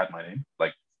attack had my name,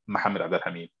 like Mohammed Abdel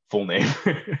Hamid, full name.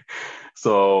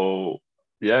 So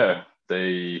yeah,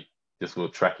 they just were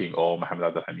tracking all Mohammed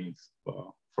Abdel Hamids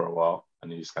for a while,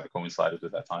 and it just kind of coincided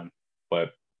with that time.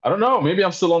 But I don't know. Maybe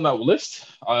I'm still on that list.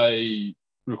 I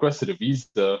requested a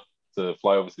visa to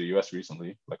fly over to the US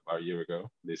recently, like about a year ago.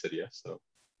 They said yes, so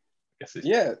I guess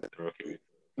they're okay with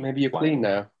Maybe you're flying. clean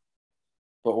now.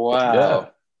 But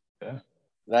wow, yeah,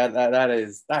 that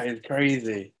is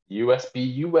crazy.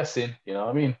 USB US in, you know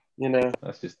what I mean? You know,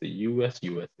 That's just the US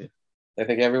in. I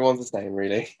think everyone's the same,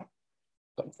 really.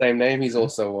 Got the same name. He's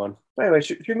also one. But anyway,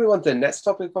 should we move on to the next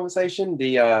topic of conversation?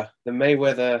 The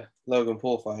Mayweather Logan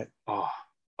Paul fight.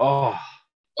 Oh,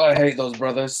 I hate those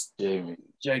brothers, Jamie.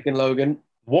 Jake and Logan.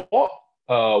 What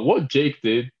Jake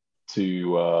did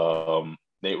to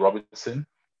Nate Robinson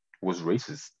was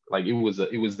racist. Like it was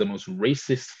the most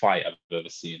racist fight I've ever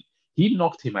seen. He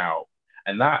knocked him out,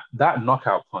 and that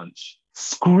knockout punch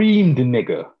screamed the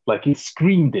nigger. Like it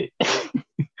screamed it.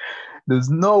 There's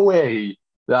no way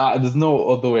there's no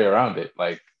other way around it.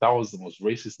 Like that was the most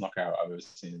racist knockout I've ever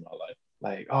seen in my life.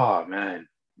 Like, oh man,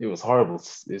 it was horrible.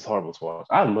 It's horrible to watch.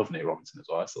 I love Nate Robinson as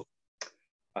well.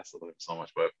 I still love him so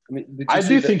much, but I mean, I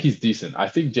do think he's decent. I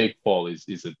think Jake Paul is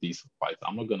a decent fighter.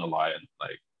 I'm not gonna lie, and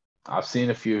like I've seen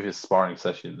a few of his sparring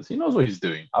sessions. He knows what he's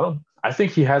doing. I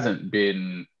think he hasn't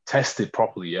been tested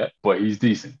properly yet, but he's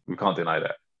decent. We can't deny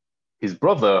that. His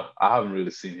brother, I haven't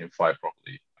really seen him fight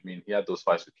properly. I mean, he had those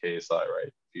fights with KSI, right?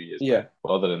 A few years back.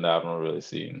 But other than that, I've not really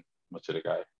seen much of the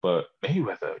guy. But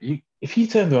Mayweather, if he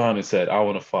turned around and said, I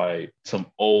want to fight some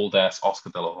old ass Oscar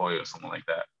De La Hoya or someone like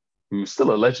that, who's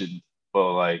still a legend,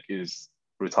 but like is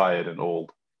retired and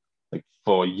old, like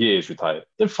for years retired,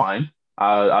 then fine.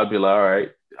 I'd be like, all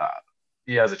right,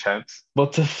 he has a chance.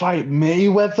 But to fight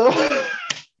Mayweather,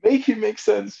 make it make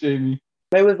sense, Jamie.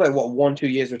 Mayweather's like what,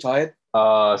 1-2 years retired?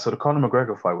 So the Conor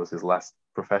McGregor fight was his last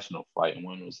professional fight, and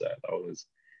when was that? That was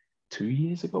 2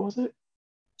 years ago, was it?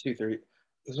 2, 3. It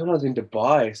was when I was in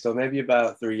Dubai, so maybe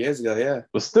about 3 years ago, yeah.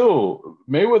 But still,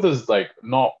 Mayweather's like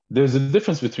not. There's a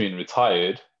difference between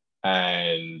retired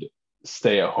and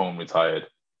stay at home retired.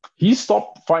 He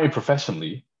stopped fighting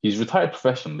professionally. He's retired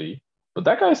professionally, but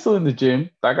that guy's still in the gym.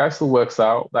 That guy still works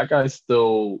out. That guy's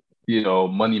still,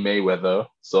 Money Mayweather.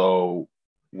 So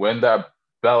when that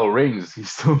bell rings,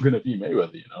 he's still gonna be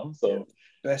Mayweather, So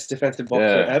best defensive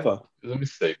boxer ever. Let me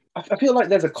see. I feel like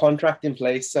there's a contract in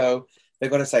place, so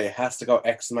they've got to say it has to go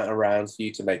X amount of rounds for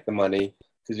you to make the money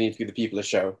because you need to give the people a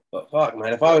show. But fuck,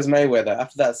 man, if I was Mayweather,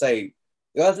 after that, say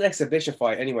it was an exhibition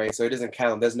fight anyway, so it doesn't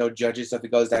count. There's no judges, so if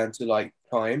it goes down to like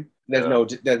time, there's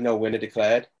no winner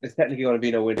declared. There's technically going to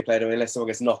be no winner declared unless someone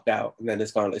gets knocked out, and then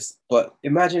it's kind of. But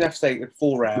imagine after say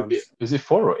 4 rounds. Is it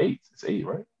 4 or 8? It's 8,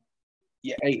 right?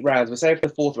 Yeah, 8 rounds. But say for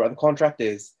the 4th round, the contract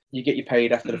is you get your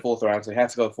paid after the 4th round, so he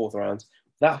has to go 4th round.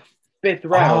 That 5th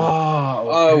round,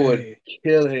 I would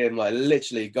kill him, like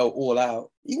literally go all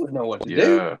out. You wouldn't know what to do.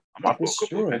 Yeah, I might put a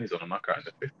couple of pennies on a knockout in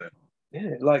the 5th then.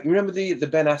 Yeah, like remember the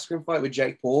Ben Askren fight with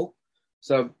Jake Paul?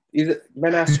 So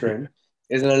Ben Askren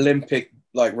is an Olympic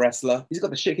like wrestler. He's got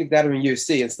the shit kicked out of him in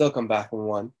UFC and still come back and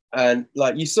won. And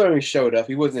like you saw him, he showed up.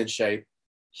 He wasn't in shape.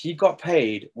 He got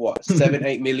paid what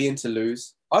 7-8 million to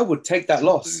lose. I would take that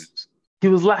loss. He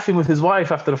was laughing with his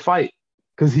wife after the fight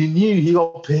because he knew he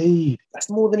got paid. That's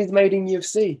more than he's made in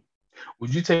UFC.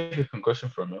 Would you take a concussion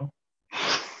for a mil?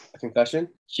 A concussion?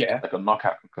 Yeah. Like a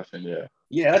knockout concussion, yeah.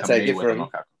 Yeah, I'd take it for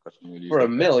a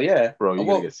mil, yeah. Bro, you're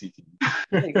going to get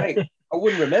CT. Hey, I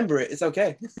wouldn't remember it. It's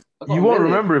okay. You won't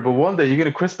remember it, but one day you're going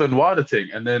to Chris Benoit the thing.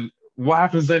 And then what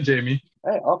happens then, Jamie?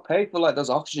 Hey, I'll pay for like those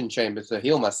oxygen chambers to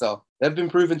heal myself. They've been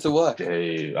proven to work.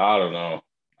 Hey, I don't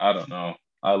know.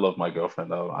 I love my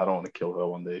girlfriend, though. I don't want to kill her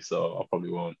one day, so I probably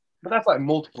won't. But that's like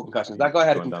multiple concussions. That guy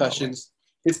had concussions.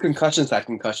 His concussions had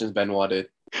concussions, Benoit did.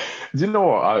 Do you know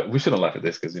what? We shouldn't laugh at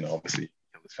this because, obviously,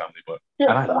 killed his family, but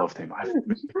and I loved him. I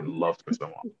loved Chris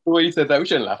Benoit. The way you said that, we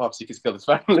shouldn't laugh, obviously, because he killed his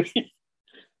family.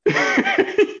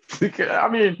 I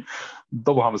mean,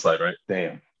 double homicide, right?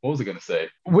 Damn. What was I going to say?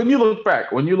 When you look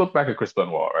back at Chris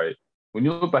Benoit, right? When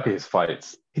you look back at his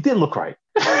fights, he didn't look right.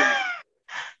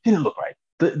 He didn't look right.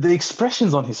 The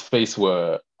expressions on his face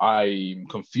were, I'm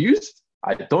confused.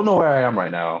 I don't know where I am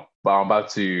right now, but I'm about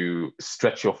to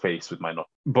stretch your face with my knuckle.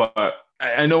 But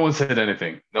I no one said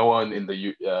anything. No one in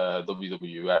the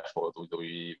WWF or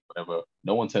WWE, whatever,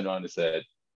 no one turned around and said,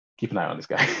 keep an eye on this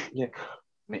guy. Yeah.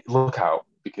 Look out,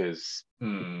 because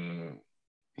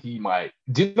he might.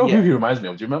 Do you know who he reminds me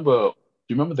of? Do you remember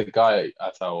the guy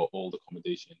at our old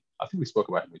accommodation? I think we spoke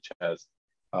about him with Chaz.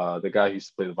 The guy who used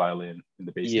to play the violin in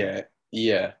the basement.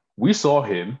 Yeah. We saw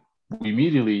him. We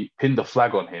immediately pinned a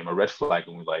flag on him, a red flag,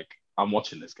 and we're like, I'm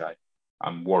watching this guy.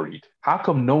 I'm worried. How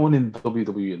come no one in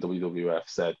WWE and WWF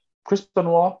said, Chris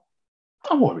Benoit,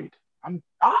 I'm worried.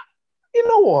 You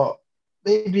know what?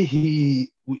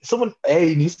 Maybe someone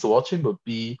A needs to watch him, but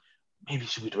B, maybe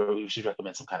we should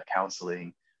recommend some kind of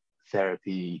counseling,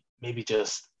 therapy, maybe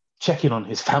just check in on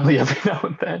his family every now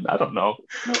and then. I don't know.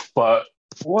 But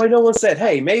why no one said,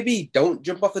 hey, maybe don't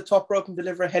jump off the top rope and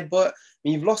deliver a headbutt? I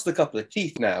mean, you've lost a couple of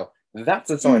teeth now. That's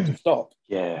a sign to stop.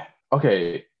 Yeah.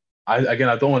 Okay. I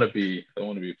don't want to be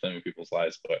playing with people's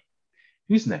lives, but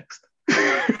who's next? Who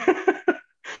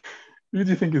do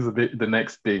you think is the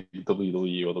next big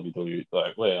WWE or WWE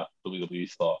WWE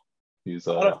star? Who's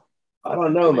I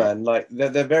don't know, man. Like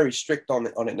they're very strict on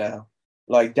it now.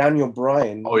 Like Daniel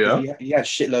Bryan. Oh yeah. He had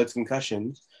shitloads of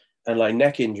concussions and like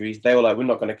neck injuries. They were like, we're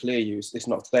not going to clear you. It's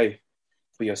not safe.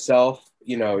 for yourself.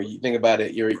 You know, you think about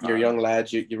it. You're a young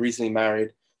lad. You're recently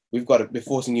married. We're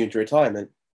forcing you into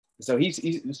retirement. So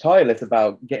he's tireless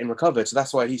about getting recovered. So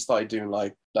that's why he started doing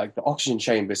like the oxygen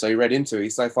chamber. So he read into it. He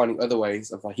started finding other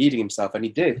ways of like, healing himself, and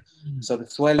he did. So the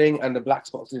swelling and the black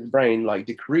spots in his brain like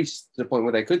decreased to the point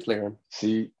where they could clear him.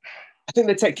 See, I think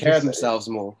they take care of themselves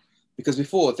more because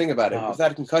before, think about it. If they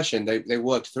had a concussion, they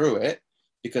worked through it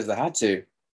because they had to,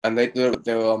 and they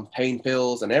were on pain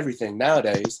pills and everything.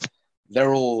 Nowadays,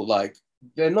 they're all like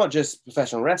they're not just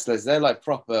professional wrestlers. They're like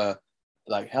proper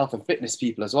like health and fitness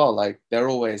people as well. Like they're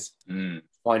always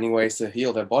finding ways to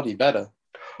heal their body better.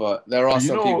 But there are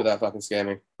some people that fucking scare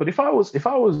me. But if I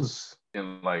was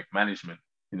in like management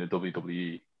in the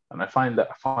WWE and I find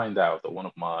out that one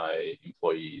of my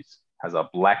employees has a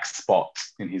black spot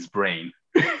in his brain,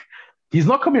 he's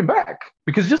not coming back.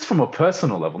 Because just from a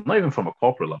personal level, not even from a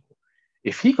corporate level,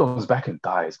 if he goes back and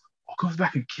dies or goes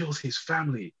back and kills his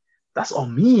family, that's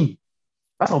on me.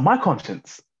 That's on my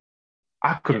conscience.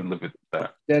 I couldn't live with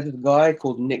that. There's a guy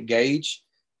called Nick Gage.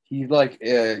 He's like,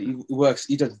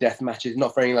 he does death matches,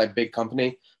 not for any like big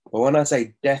company. But when I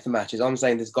say death matches, I'm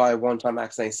saying this guy one time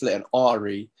accidentally slit an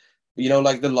artery. You know,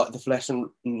 like the flesh and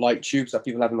light tubes that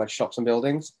people have in like shops and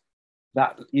buildings.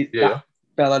 That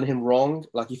fell on him wrong.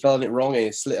 Like he fell on it wrong and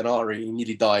he slit an artery. He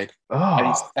nearly died.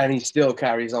 And he still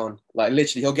carries on. Like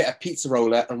literally, he'll get a pizza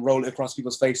roller and roll it across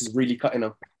people's faces, really cutting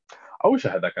them. I wish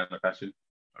I had that kind of passion.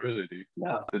 I really do.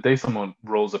 No. The day someone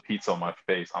rolls a pizza on my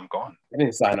face, I'm gone. I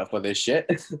didn't sign up for this shit.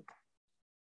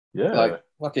 Yeah. Like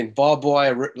fucking barbed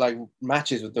wire like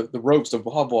matches with the ropes of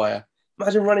barbed wire.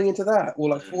 Imagine running into that or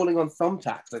like falling on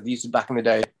thumbtacks like they used to back in the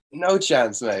day. No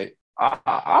chance, mate.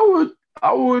 I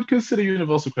would consider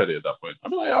universal credit at that point.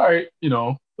 I'd be like, all right, you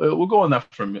know, we'll go on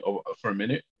that for a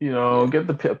minute. You know, get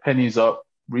the pennies up,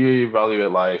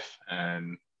 reevaluate life,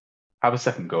 and have a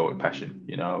second go at passion.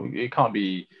 You know, it can't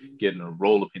be getting a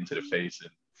roll up into the face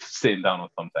and sitting down on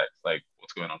thumbtacks. Like,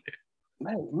 what's going on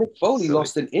here? Man, Mick Foley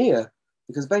lost an ear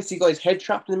because basically he got his head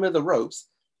trapped in the middle of the ropes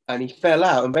and he fell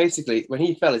out. And basically, when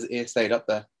he fell, his ear stayed up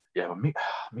there. Yeah, but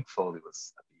Mick Foley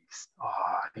was a beast.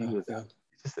 He was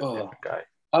just a different guy.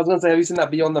 I was going to say, have you seen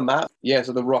that Beyond the Mat? Yeah,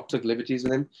 so The Rock took liberties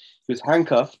with him. He was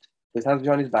handcuffed, his hands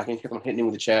behind his back, and he kept on hitting him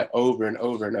with a chair over and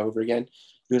over and over again.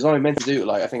 He was only meant to do it,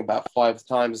 like, I think about 5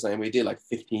 times or something. We did, like,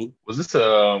 15. Was this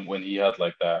when he had,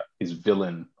 like, his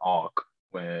villain arc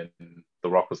when The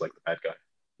Rock was, like, the bad guy?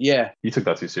 Yeah. He took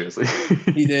that too seriously.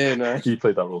 He did, man. He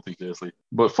played that role too seriously.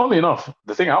 But funnily enough,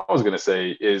 the thing I was going to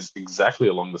say is exactly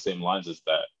along the same lines as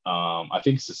that. I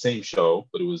think it's the same show,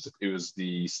 but it was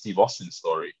the Steve Austin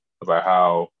story about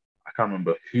how, I can't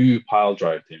remember who pile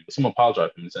drived him, but someone pile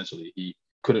drived him, essentially. He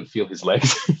couldn't feel his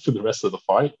legs for the rest of the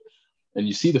fight. And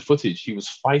you see the footage, he was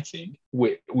fighting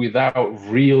without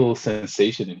real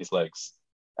sensation in his legs.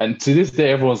 And to this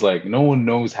day, everyone's like, no one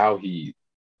knows how he,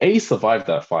 A, survived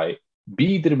that fight,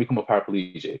 B, didn't become a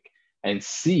paraplegic, and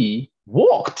C,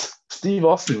 walked. Steve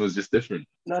Austin was just different.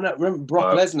 No, remember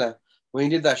Brock Lesnar, when he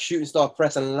did that shooting star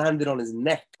press and landed on his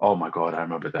neck? Oh my God, I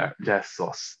remember that. Yes,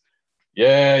 sauce.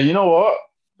 Yeah, you know what?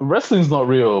 Wrestling's not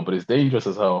real, but it's dangerous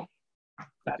as hell.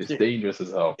 It's dangerous as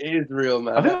hell. It is real,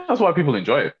 man. I think that's why people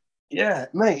enjoy it. Yeah,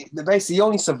 mate. Basically, he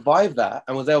only survived that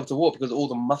and was able to walk because of all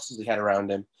the muscles he had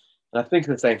around him. And I think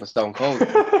it's the same for Stone Cold.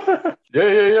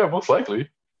 Yeah, most likely.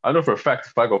 I know for a fact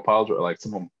if I go pile drive, like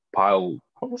someone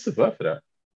what's the verb for that?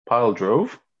 Pile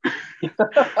drove?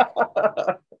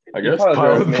 I guess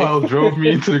pile drove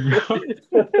me into the ground.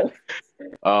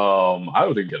 I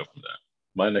wouldn't get up from that.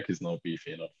 My neck is not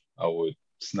beefy enough. I would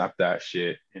snap that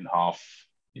shit in half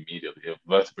immediately.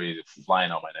 Vertebrae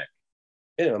flying out my neck.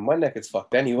 Yeah, my neck is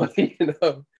fucked anyway, you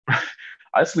know.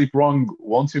 I sleep wrong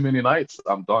one too many nights.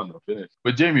 I'm done. I'm finished.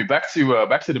 But Jamie, back to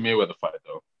the Mayweather fight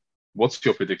though. What's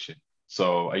your prediction?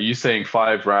 So are you saying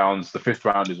 5 rounds? The 5th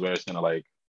round is where it's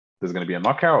there's gonna be a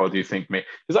knockout, or do you think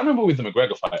because I remember with the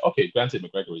McGregor fight, okay, granted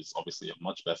McGregor is obviously a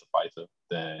much better fighter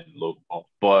than Logan Paul,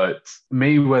 but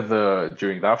Mayweather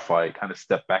during that fight kind of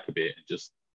stepped back a bit and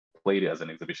just played it as an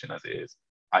exhibition as it is.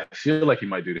 I feel like he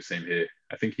might do the same here.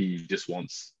 I think he just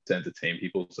wants to entertain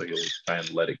people, so he'll try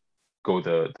and let it go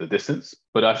the distance.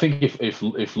 But I think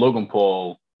if Logan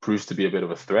Paul proves to be a bit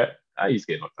of a threat, he's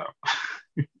getting knocked out.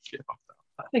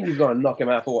 I think he's going to knock him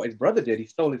out for what his brother did. He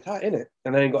stole his hat, innit?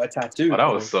 And then he got a tattoo. Oh,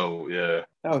 that was so, yeah.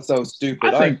 That was so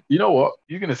stupid. I think, you know what?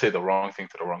 You're going to say the wrong thing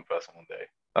to the wrong person one day.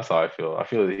 That's how I feel. I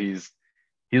feel that his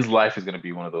life is going to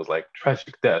be one of those, like,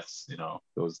 tragic deaths, you know,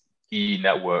 those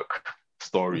E-network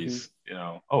stories, you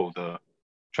know. Oh, the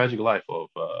tragic life of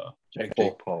Jake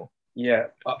Paul. Yeah.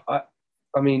 I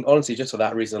mean, honestly, just for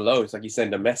that reason alone, it's like you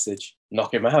send a message,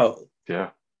 knock him out.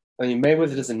 Yeah. I mean,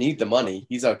 Mayweather doesn't need the money.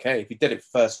 He's okay. If he did it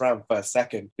first round, first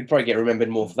second, he'd probably get remembered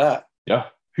more for that. Yeah.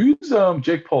 Who's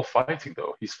Jake Paul fighting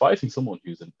though? He's fighting someone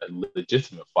who's a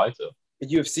legitimate fighter. A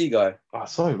UFC guy. I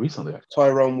saw it recently.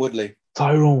 Tyrone Woodley.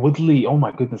 Tyrone Woodley. Oh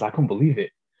my goodness, I couldn't believe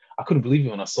it. I couldn't believe it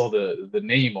when I saw the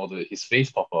name or his face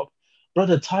pop up.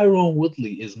 Brother, Tyrone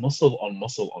Woodley is muscle on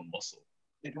muscle on muscle.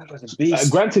 That was a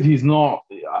beast. Granted,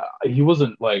 he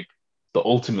wasn't like the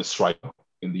ultimate striker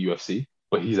in the UFC,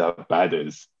 but he's as bad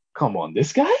as. Come on,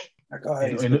 this guy? That guy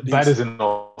is bad as in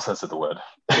all sense of the word.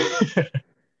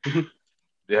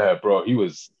 Yeah, bro, he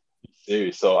was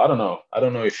serious. So I don't know. I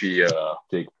don't know if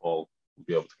Jake Paul will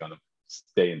be able to kind of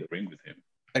stay in the ring with him.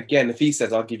 Again, if he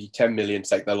says, I'll give you 10 million to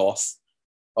take the loss,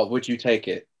 would you take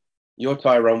it? You're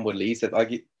Tyrone Woodley. He said,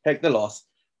 take the loss.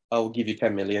 I will give you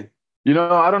 10 million.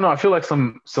 I don't know. I feel like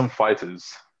some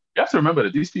fighters, you have to remember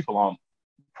that these people aren't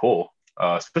poor,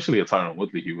 especially a Tyrone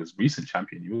Woodley. He was recent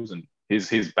champion. He wasn't,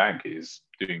 his bank is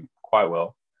doing quite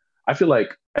well. I feel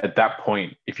like at that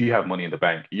point, if you have money in the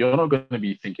bank, you're not going to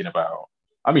be thinking about,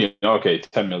 I mean, okay,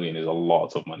 10 million is a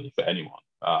lot of money for anyone.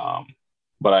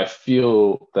 But I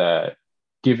feel that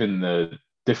given the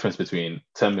difference between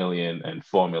 10 million and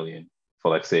 4 million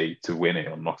for, like, say, to win it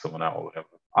or knock someone out or whatever,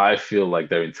 I feel like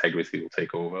their integrity will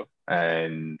take over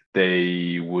and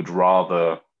they would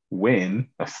rather win.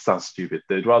 That sounds stupid.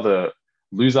 They'd rather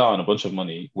lose out on a bunch of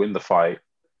money, win the fight,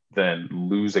 than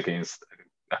lose against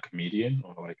a comedian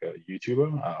or like a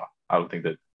YouTuber. I don't think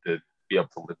that they'd be able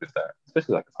to live with that,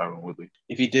 especially like a Tyrone Woodley.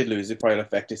 If he did lose, it probably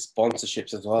affect his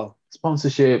sponsorships as well.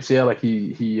 Sponsorships, yeah, like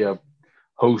he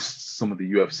hosts some of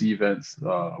the UFC events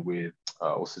with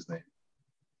what's his name,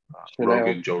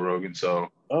 Joe Rogan. So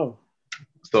I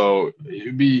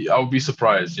would be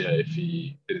surprised, yeah, if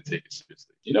he didn't take it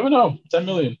seriously. You never know. 10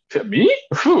 million. Me?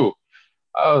 Whew.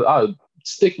 I'll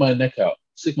stick my neck out,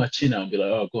 stick my chin out, and be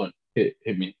like, oh, go on, hit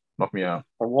me. Knock me out.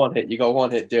 For one hit, you got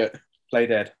one hit, do it. Play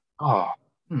dead. I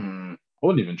wouldn't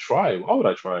even try. Why would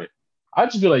I try? I'd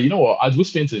just be like, you know what? I'd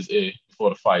whisper into his ear before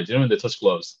the fight. You know when they touch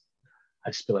gloves?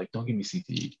 I'd just be like, don't give me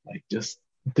CTE. Like, just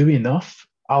do enough.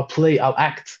 I'll play. I'll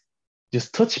act.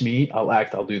 Just touch me. I'll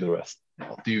act. I'll do the rest.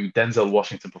 I'll do Denzel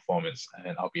Washington performance, and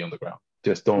then I'll be on the ground.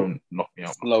 Just don't knock me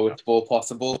out. Slowest ball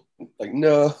possible. Like,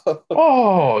 no.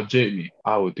 Oh, Jamie,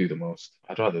 I would do the most.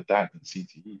 I'd rather that than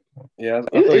CTE. Yeah,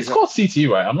 it's called CTE,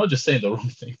 right? I'm not just saying the wrong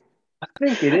thing. I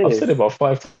think it is. I've said it about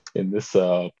 5 times in this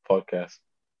podcast.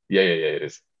 Yeah, it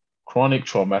is. Chronic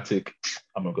traumatic.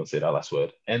 I'm not gonna say that last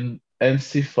word.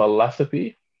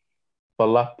 Encephalopathy.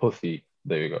 Philopathy.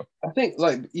 There you go. I think,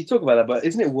 like, you talk about that, but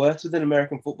isn't it worse within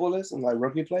American footballers and like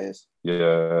rugby players?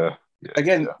 Yeah.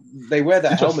 Again, they wear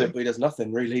that helmet, but he does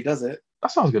nothing really, does it?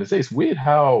 That's what I was gonna say. It's weird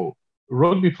how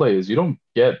rugby players, you don't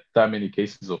get that many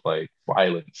cases of like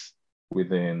violence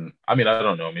within. I mean, I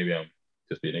don't know. Maybe I'm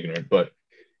just being ignorant, but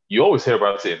you always hear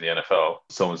about it in the NFL.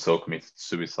 So and so committed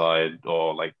suicide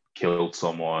or like killed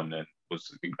someone and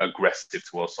was aggressive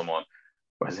towards someone.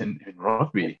 Whereas in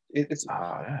rugby,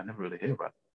 I never really hear about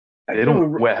it. They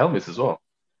don't wear helmets as well.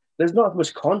 There's not as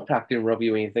much contact in rugby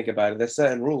when you think about it. There's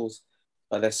certain rules.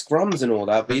 Like there's scrums and all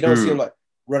that, but you don't see them like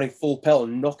running full pelt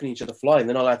and knocking each other flying.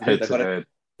 They're not allowed to do it.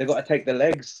 They've got to take the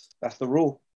legs. That's the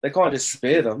rule. They can't just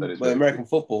spear them. But American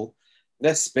football,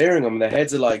 they're spearing them. Their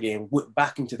heads are like getting whipped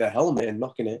back into their helmet and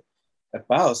knocking it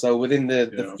about. So within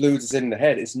the fluids that's in the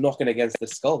head, it's knocking against the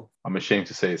skull. I'm ashamed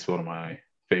to say it's one of my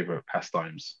favorite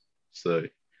pastimes. So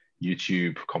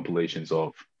YouTube compilations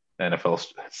of NFL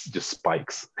just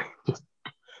spikes.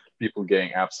 People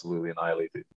getting absolutely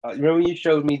annihilated. Remember when you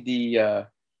showed me the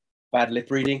bad lip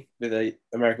reading with the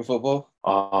American football?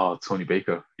 Oh, Tony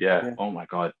Baker. Yeah. Oh my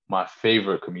God. My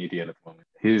favorite comedian at the moment.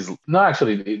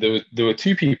 Actually, there were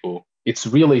 2 people. It's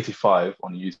Real 85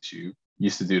 on YouTube.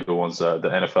 Used to do the ones, the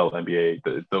NFL,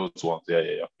 NBA, those ones.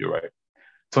 Yeah. You're right.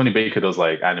 Tony Baker does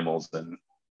like animals and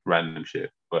random shit.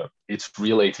 But It's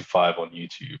Real 85 on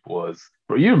YouTube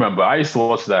bro, you remember, I used to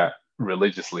watch that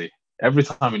religiously. Every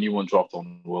time a new one dropped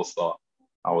on World Star,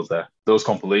 I was there. Those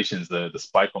compilations, the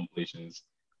Spike compilations,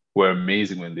 were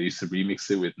amazing when they used to remix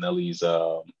it with Nelly's.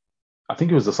 I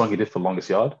think it was the song he did for Longest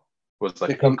Yard. It was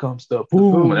like, here comes the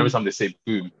boom. And every time they say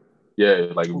boom,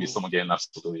 yeah, like it would be someone getting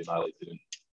absolutely annihilated.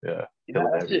 Yeah,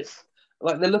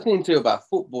 like they're looking into about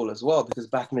football as well, because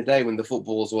back in the day when the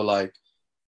footballs were like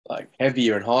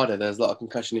heavier and harder, there's a lot of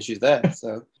concussion issues there.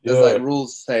 So there's like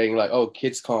rules saying like, oh,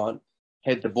 kids can't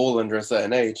head the ball under a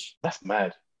certain age. That's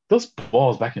mad. Those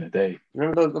balls back in the day.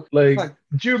 Remember those? Like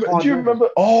do you remember?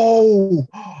 Oh,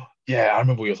 yeah, I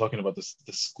remember we were talking about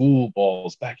the school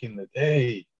balls back in the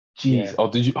day. Jeez. Yeah. Oh,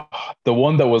 did you? The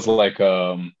one that was like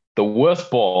the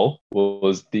worst ball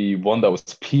was the one that was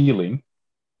peeling,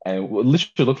 and it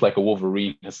literally looked like a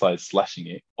Wolverine has started slashing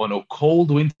it on a cold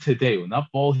winter day when that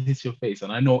ball hits your face.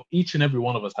 And I know each and every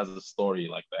one of us has a story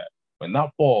like that. When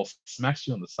that ball smacks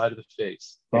you on the side of the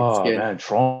face, Thick oh skin. man,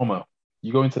 trauma.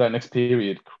 You go into that next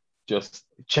period, just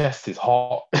chest is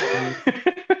hot.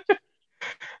 Mm.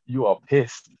 You are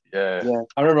pissed. Yeah. Yeah,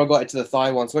 I remember I got it to the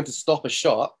thigh once. Went to stop a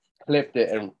shot, clipped it,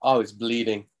 and I was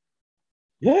bleeding.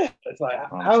 Yeah, It's like,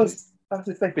 honestly. how's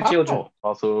this safe for children? How?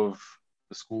 Part of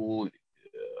the school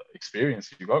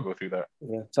experience, you gotta go through that.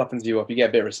 Yeah, toughens you up. You get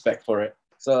a bit of respect for it.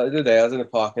 So the other day I was in the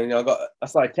park and I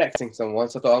started texting someone,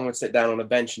 so I thought I'm gonna sit down on a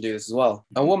bench and do this as well.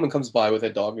 A woman comes by with her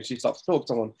dog and she starts to talk to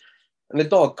someone. And the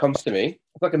dog comes to me.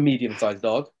 It's like a medium-sized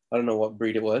dog. I don't know what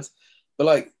breed it was, but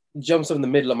like jumps up in the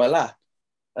middle of my lap.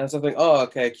 And so I think, oh,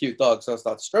 okay, cute dog. So I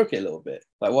start to stroke it a little bit,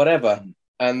 like whatever.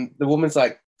 And the woman's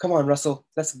like, come on, Russell,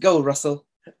 let's go, Russell.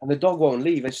 And the dog won't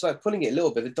leave. And she's like pulling it a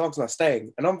little bit. The dog's not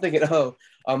staying. And I'm thinking, oh,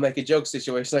 I'll make a joke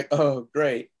situation. She's like, oh,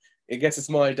 great. I guess it's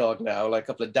my dog now, like a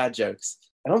couple of dad jokes.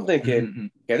 And I'm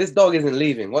thinking, okay, this dog isn't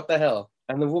leaving. What the hell?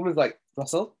 And the woman's like,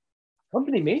 Russell,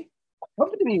 accompany me?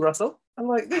 Accompany me, Russell. I'm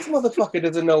like, this motherfucker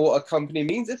doesn't know what accompany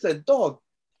means. It's a dog.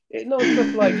 It knows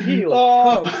stuff like heel,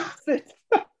 come, Oh, sit.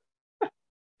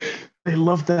 they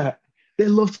love that. They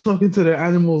love talking to their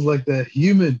animals like they're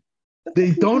human.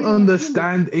 They don't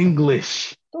understand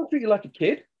English. Don't treat you like a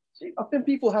kid. Often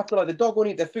people have to, like, the dog won't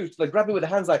eat their food. So they grab it with their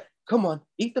hands, like, come on,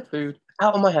 eat the food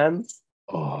out of my hands.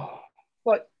 Oh,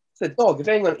 Like, it's a dog. If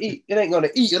it ain't gonna eat, it ain't gonna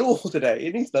eat at all today.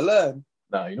 It needs to learn.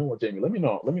 nah, you know what, Jamie? Let me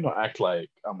not act like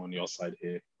I'm on your side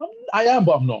here. I am,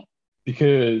 but I'm not.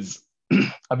 Because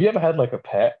have you ever had like a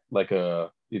pet, like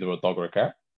a either a dog or a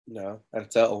cat? No, I had a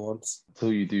turtle once.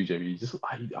 Until you do, Jamie,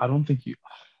 I don't think you.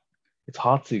 It's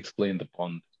hard to explain the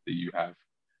bond that you have.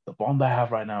 The bond I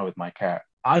have right now with my cat.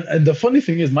 And the funny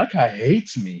thing is, my cat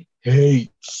hates me.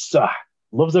 Hates.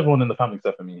 Loves everyone in the family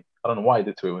except for me. I don't know why I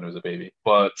did to it when it was a baby.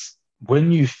 But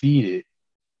when you feed it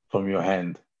from your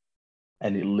hand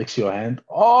and it licks your hand,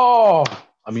 oh,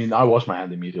 I mean, I wash my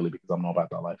hand immediately because I'm not about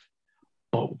that life.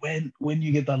 But when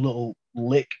you get that little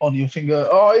lick on your finger,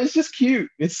 oh, it's just cute.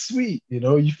 It's sweet. You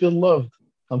know, you feel loved.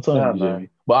 I'm telling Nah, you, man. Jamie.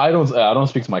 But I don't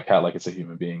speak to my cat like it's a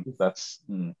human being. That's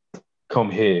come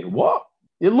here. What?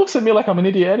 It looks at me like I'm an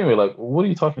idiot anyway. Like, what are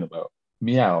you talking about?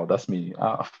 Meow. That's me.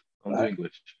 Don't do Like,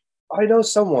 English. I know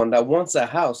someone that wants a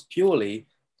house purely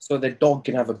so their dog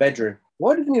can have a bedroom.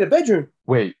 Why does it need a bedroom?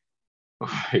 Wait,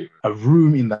 wait. A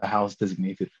room in the house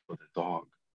designated for the dog.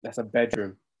 That's a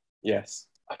bedroom. Yes.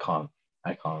 I can't.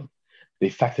 I can't. They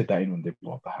factored that in when they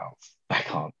bought the house. I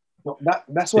can't. Well,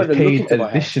 that's why They've they're looking paid to buy a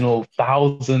house. additional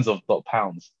thousands of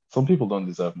pounds. Some people don't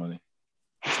deserve money.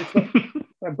 It's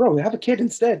like, bro, have a kid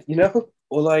instead, you know?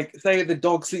 Or like, say the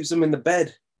dog sleeps them in the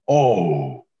bed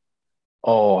Oh,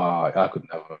 oh, I could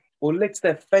never. or licks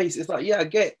their face. It's like, yeah, I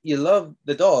get you love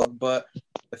the dog, but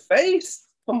the face?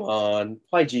 Come on,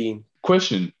 hygiene.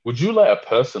 Question: would you let a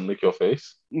person lick your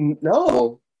face?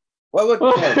 No. Well, it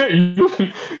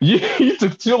depends. You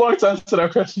took too long to answer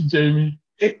that question, Jamie.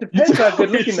 It You depends took how good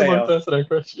way looking too they long to are. answer that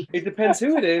question. It depends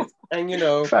who it is,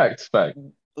 and Fact. like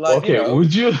Okay,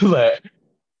 would you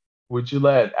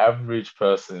let an average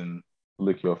person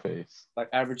lick your face? like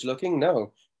average looking.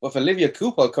 No, but if Olivia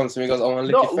Cooper comes to me and goes, "I want to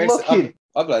lick your Not face," looking.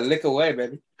 I'll be like, "Lick away,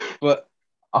 baby." But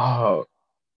Oh,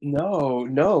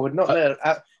 no, would not uh, let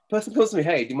a person comes to me.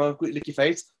 Hey, do you mind if we lick your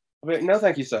face? I'll be like, no,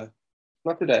 thank you, sir.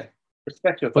 Not today.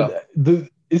 Respect yourself. but the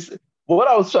is what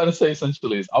I was trying to say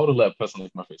essentially is I would have let a person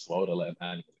lick my face, so I would have let an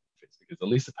animal lick my face because at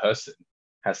least a person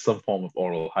has some form of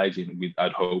oral hygiene.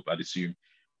 I'd hope, I'd assume.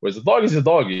 Whereas a dog is a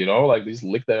dog, you know, like they just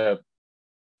lick their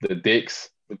dicks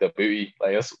with their booty.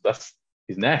 Like that's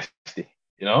is nasty,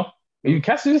 you know? Even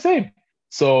cats do the same.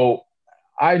 So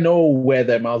I know where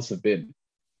their mouths have been.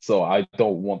 So I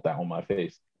don't want that on my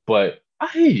face. But I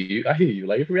hear you. I hear you.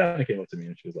 Like if Rihanna came up to me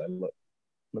and she was like, look,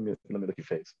 let me look your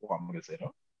face. Well, I'm gonna say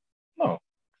no. No, of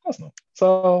course not.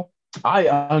 So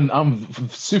I'm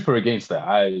super against that.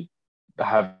 I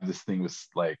have this thing with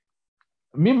like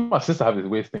me and my sister have this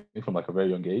weird thing from like a very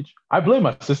young age. I blame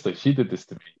my sister. She did this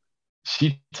to me.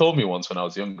 She told me once when I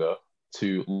was younger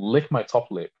to lick my top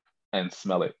lip and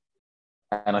smell it.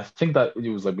 And I think that it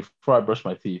was like before I brushed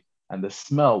my teeth, and the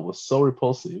smell was so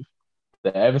repulsive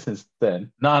that ever since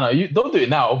then, no, you don't do it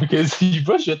now because you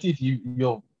brush your teeth,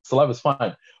 your saliva's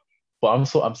fine. But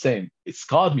I'm saying it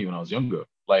scarred me when I was younger.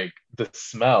 Like the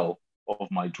smell of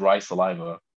my dry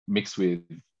saliva mixed with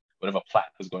whatever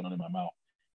plaque was going on in my mouth,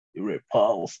 it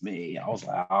repulsed me. I was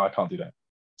like, oh, I can't do that.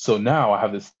 So now I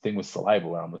have this thing with saliva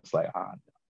where I'm just like,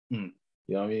 you know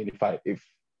what I mean? If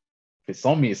it's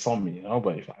on me, it's on me, you know.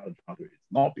 But if I do it,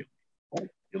 it's not.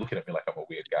 You're looking at me like I'm a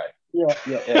weird Yeah.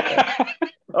 guy.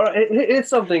 All right, it's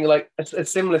something like a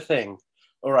similar thing.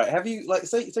 All right, have you like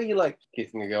say you like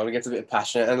kissing a girl and it gets a bit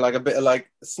passionate and like a bit of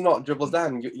like snot dribbles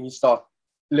down and you start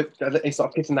you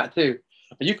start kissing that too.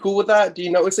 Are you cool with that? Do you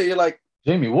notice that you're like,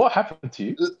 Jamie, what happened to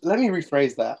you? let me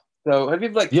rephrase that. So have you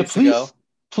ever like Yeah, kissed a girl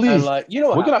please, and please. like you know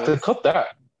what We're gonna have to happens? cut that.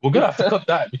 We're gonna have to cut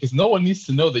that because no one needs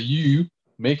to know that you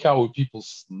make out with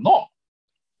people's snot.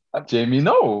 Jamie,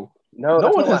 no. No, No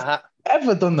that's one not what has happened.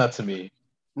 ever done that to me.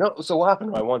 No, so what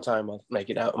happened? Right, one time I was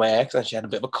making out with my ex and she had a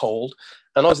bit of a cold,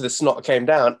 and obviously the snot came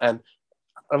down, and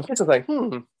I'm kissing like,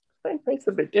 that tastes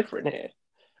a bit different here.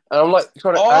 And I'm like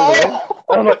trying to angle in, Oh,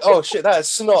 and I'm like, oh shit, that is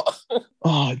snot.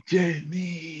 oh,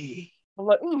 Jamie. I'm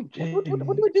like, what do Jamie.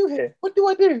 I do here? What do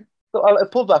I do? So I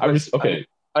pulled back. Okay.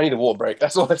 I need a water break.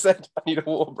 That's what I said. I need a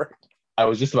water break. I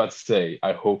was just about to say,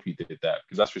 I hope you did that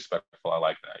because that's respectful. I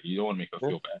like that. You don't want to make her Yeah.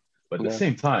 feel bad. But at the No.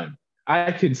 same time,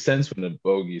 I can sense when a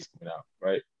bogey is coming out,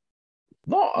 right?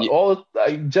 Not Yeah. all,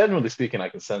 like, generally speaking, I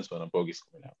can sense when a bogey is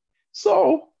coming out.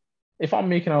 So if I'm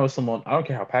making out with someone, I don't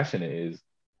care how passionate it is,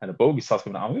 and a bogey starts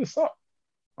coming out, I'm going to stop.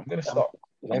 I'm going to stop.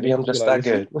 I'm Maybe going I'm to be just like,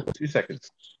 that listen, good. 2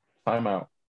 seconds, time out.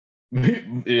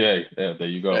 Yeah, there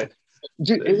you go. Right.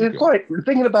 Dude, There you it's go. quite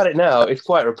thinking about it now. It's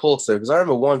quite repulsive because I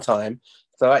remember one time.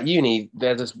 So at uni,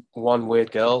 there's this one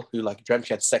weird girl who like dreamt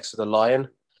she had sex with a lion.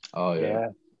 Oh, yeah.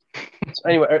 Yeah. So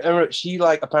anyway, I remember she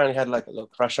like apparently had like a little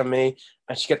crush on me,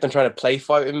 and she kept on trying to play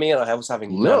fight with me, and I was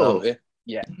having none of Little. it.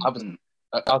 Yeah, Mhm.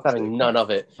 I was having none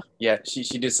of it. Yeah, she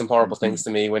did some horrible Mhm. things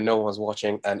to me when no one was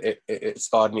watching, and it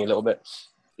scarred me a little bit.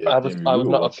 Yeah, Jamie, I we was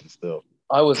were not watching still.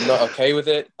 I was not okay with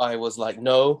it. I was like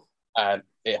no, and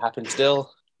it happened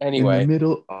still. In the Anyway,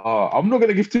 middle, I'm not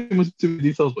gonna give too many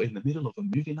details, but in the middle of a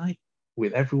movie night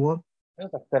with everyone, there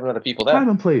was like 7 other people there. time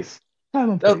and place, time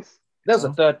and There, place. there You was a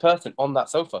know, third person on that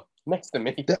sofa next to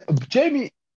me.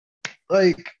 Jamie,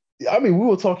 like, I mean, we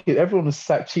were talking. Everyone was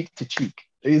sat cheek to cheek.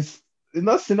 Is in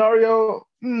that scenario,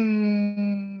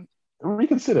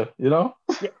 reconsider. You know,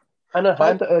 Yeah, and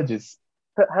fight the urges.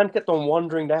 her hand kept on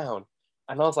wandering down,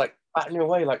 and I was like, batting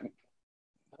away, like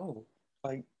no,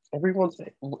 like everyone's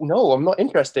no, I'm not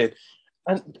interested.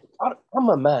 And I'm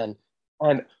a man,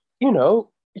 and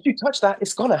if you touch that,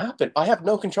 it's gonna happen. I have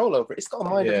no control over it. It's got a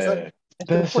mind of its own. Yeah,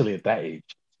 especially at that age.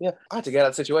 Yeah, I had to get out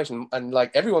of the situation, and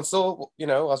like everyone saw,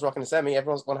 I was rocking a semi.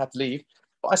 Everyone's gonna have to leave,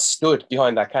 but I stood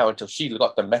behind that cow until she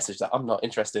got the message that I'm not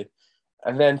interested.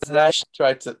 And then Slash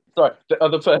tried to, sorry, the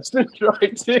other person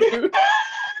tried to.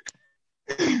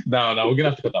 No, we're gonna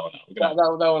have to cut that one out. We're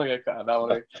gonna That one get cut out. That one.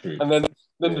 that's true. And then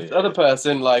Yeah, the yeah, other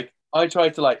person, like, I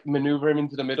tried to like maneuver him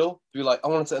into the middle, to be like, I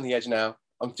want to sit on the edge now.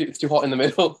 It's too hot in the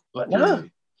middle. Like, yeah. no.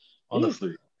 Jamie,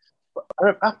 honestly,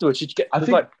 Afterwards, she I was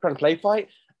think like trying to play fight,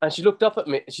 and she looked up at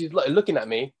me. She's like looking at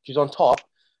me. She's on top,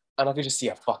 and I could just see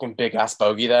a fucking big ass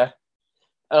bogey there.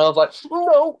 And I was like,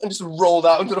 no, and just rolled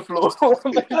out onto the floor.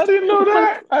 I didn't know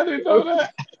that. I didn't know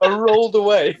that. I rolled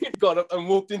away, got up, and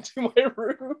walked into my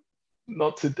room.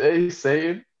 Not today,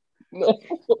 saying. No.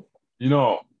 You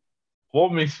know,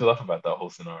 what makes me laugh about that whole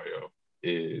scenario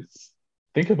is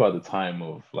think about the time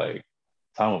of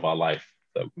our life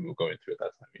that we were going through at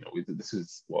that time. This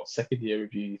is what, second year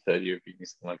of uni, third year of uni,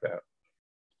 something like that.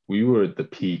 We were at the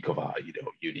peak of our,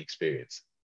 uni experience.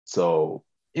 So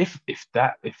if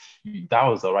that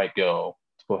was the right girl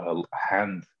to put her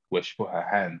hand where she put her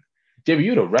hand, Jamie,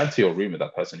 you'd have ran to your room with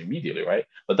that person immediately, right?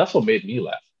 But that's what made me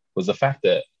laugh was the fact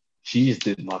that she just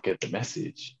did not get the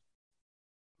message.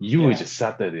 You were Yeah. just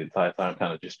sat there the entire time,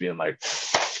 kind of just being like,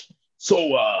 so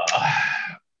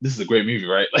this is a great movie,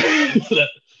 right?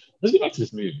 Let's get back to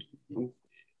this movie.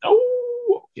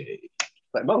 Oh, okay.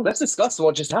 Like, Mom, let's discuss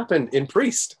what just happened in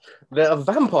Priest. There are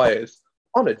vampires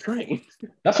on a train.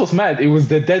 That's what's mad. It was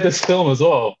the deadest film as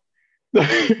well.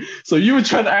 So you were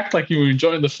trying to act like you were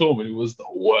enjoying the film, and it was the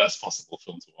worst possible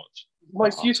film to watch. My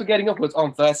excuse for getting up was,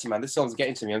 I'm thirsty, man. This song's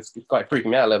getting to me. It's quite freaking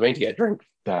me out a little bit. I need to get a drink.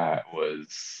 That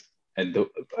was, and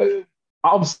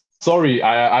I'm sorry.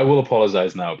 I will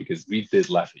apologize now because we did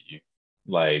laugh at you.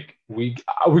 Like we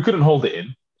couldn't hold it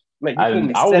in, Mate, you called me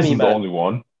and I wasn't the semi-man. only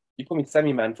one. You called me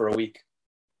semi-man for a week.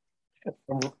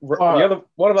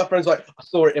 One of my friends like, I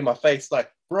saw it in my face.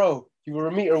 Like, bro, you were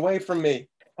a meter away from me.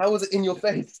 How was it in your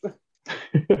face?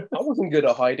 I wasn't good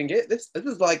at hiding it. This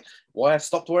is like why I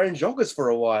stopped wearing joggers for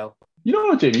a while. You know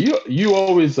what, Jamie? You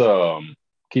always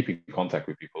keep in contact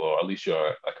with people, or at least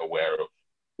you're like aware of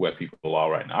where people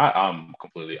are right now. I'm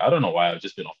completely. I don't know why I've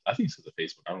just been off. I think it's because of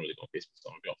Facebook. I don't really go on Facebook, so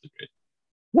I'm gonna be off the grid.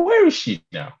 Where is she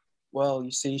now? Well,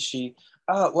 you see,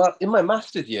 well, in my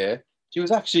master's year, she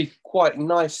was actually quite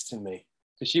nice to me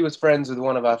because she was friends with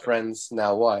one of our friends'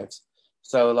 now wives.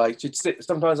 So, like,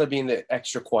 sometimes I'd be in the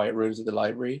extra quiet rooms of the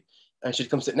library, and she'd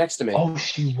come sit next to me. Oh,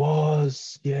 she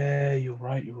was. Yeah, you're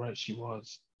right. You're right. She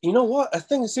was. You know what? I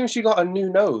think as soon as she got a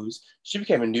new nose, she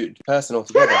became a new person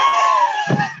altogether.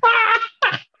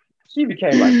 She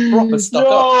became like proper stuck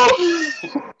up.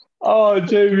 Yo! Oh,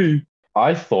 Jamie.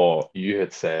 I thought you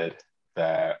had said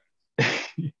that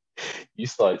you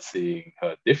started seeing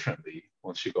her differently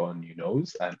once she got a new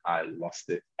nose, and I lost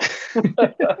it.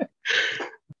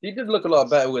 She did look a lot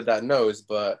better with that nose,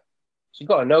 but she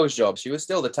got a nose job. She was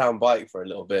still the town bike for a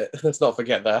little bit. Let's not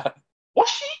forget that. Was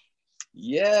she? I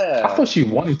Yeah. thought she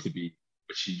wanted to be,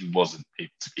 but she wasn't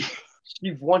able to be.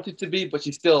 She wanted to be, but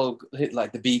she still hit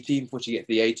like the B team before she get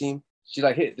to the A team. She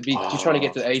like hit the B. She's trying to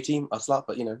get to the A team. I slap,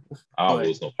 but you know. I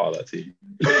was not part of that team.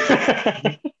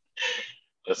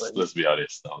 let's be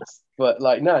honest. But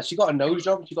like, no, she got a nose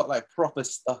job. She got like proper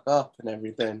stuck up and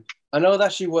everything. I know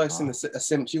that she works in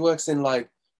she works in like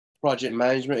project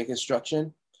management and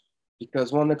construction,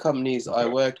 because one of the companies I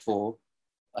worked for,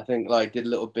 I think like did a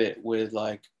little bit with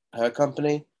like her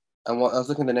company. And I was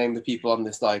looking to name the people on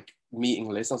this like meeting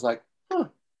list. I was like, huh,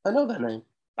 I know that name.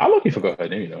 I lucky forgot her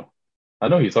name, I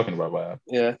know who you're talking about, but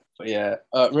Yeah, but yeah.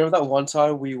 Remember that one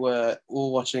time we were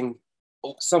all watching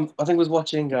I think it was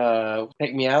watching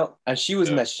Take Me Out, and she was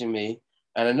messaging me,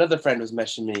 and another friend was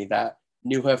messaging me that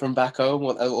knew her from back home,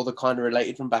 or the kind of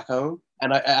related from back home.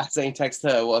 And I accidentally text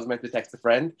her what I was meant to text a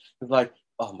friend. It was like,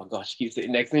 oh my gosh, she keeps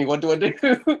sitting next to me. What do I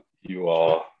do? you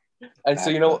are. And so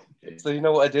you know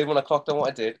what I did when I clocked on what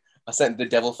I did? I sent the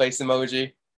devil face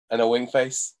emoji and a wink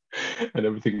face. And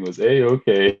everything was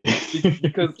okay.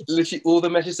 Because literally all the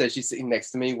message says she's sitting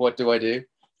next to me. What do I do?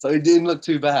 So it didn't look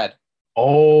too bad.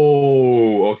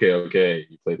 Oh, okay.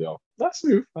 You played it off. That's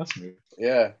smooth.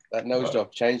 Yeah, that nose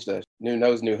job changed her. New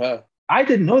nose, new her. I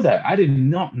didn't know that. I did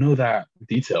not know that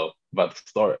detail about the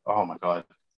story. Oh my God.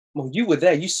 Well, you were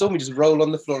there. You saw me just roll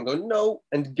on the floor and go, no,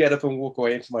 and get up and walk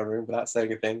away into my room without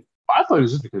saying a thing. I thought it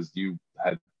was just because you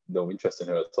had no interest in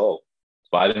her at all.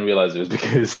 But I didn't realize it was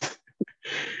because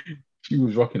she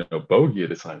was rocking a bogey at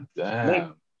the time. Damn. Mate,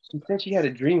 she said she had a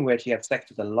dream where she had sex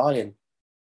with a lion.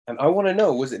 And I want to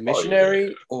know, was it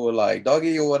missionary or like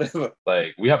doggy or whatever?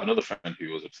 Like, we have another friend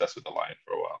who was obsessed with the lion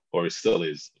for a while, or still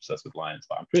is obsessed with lions,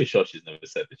 but I'm pretty sure she's never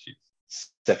said that she's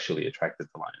sexually attracted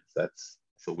to lions. That's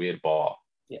a weird bar.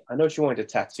 Yeah, I know she wanted a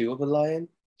tattoo of a lion.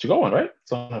 She got one, right?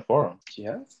 It's on her forearm. She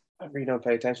has? I really don't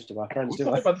pay attention to my friends, do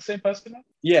I? About the same person now?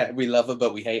 Yeah, we love her,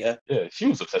 but we hate her. Yeah, she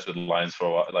was obsessed with lions for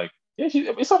a while. Like, yeah,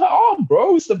 it's on her arm,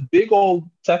 bro. It's a big old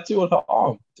tattoo on her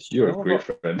arm. You're a great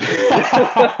friend.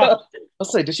 I'll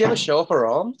say, does she ever show off her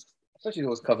arms? I thought she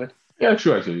was covered. Yeah,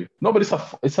 true, actually. No, but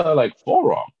it's her like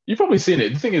forearm. You've probably seen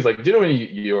it. The thing is, like, do you know when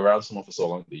you're around someone for so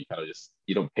long that you kind of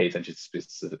you don't pay attention to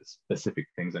specific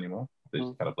things anymore? They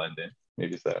just kind of blend in.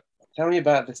 Maybe it's that. Tell me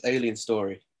about this alien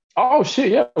story. Oh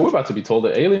shit! Yeah, we're about to be told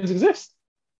that aliens exist.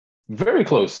 Very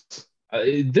close.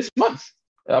 This month,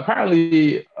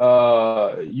 apparently,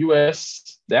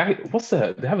 US. They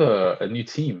have a new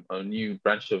team, a new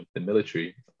branch of the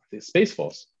military, the Space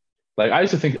Force. Like, I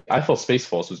thought Space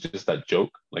Force was just that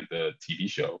joke, like the TV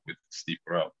show with Steve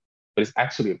Carell, but it's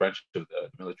actually a branch of the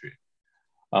military.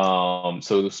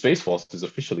 So the Space Force is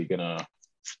officially gonna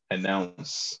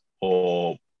announce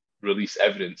or release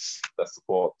evidence that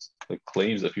supports the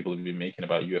claims that people have been making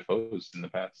about UFOs in the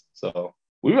past. So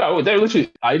they're literally,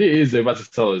 the idea is they're about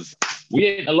to tell us we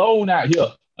ain't alone out here.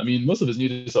 I mean, most of us knew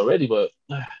this already, but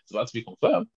it's about to be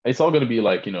confirmed. It's all going to be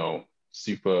like,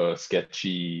 super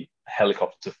sketchy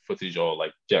helicopter footage or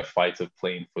like jet fighter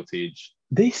plane footage.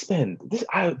 They spend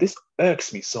this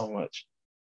irks me so much.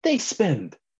 They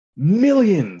spend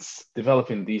millions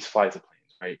developing these fighter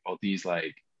planes, right? Or these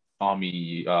like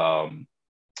army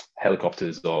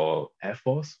helicopters or Air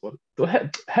Force,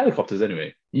 helicopters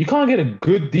anyway. You can't get a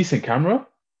good, decent camera.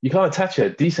 You can't attach a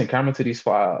decent camera to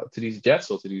these jets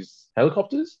or to these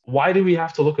helicopters. Why do we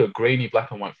have to look at grainy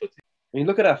black and white footage? I mean,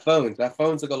 look at our phones. Our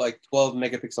phones have got like 12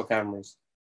 megapixel cameras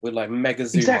with like mega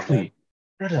zoom. Exactly.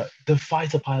 Brother, the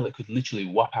fighter pilot could literally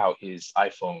whap out his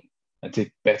iPhone and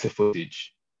take better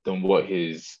footage than what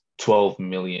his 12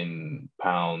 million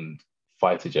pound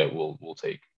fighter jet will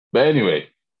take. But anyway,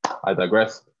 I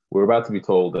digress. We're about to be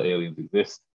told that aliens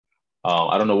exist.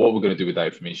 I don't know what we're going to do with that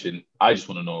information. I just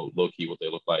want to know low-key what they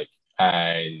look like.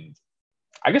 And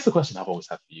I guess the question I've always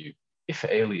had for you, if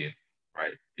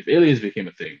aliens became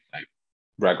a thing, like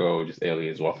Rago, just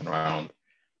aliens walking around,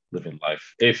 living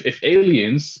life. If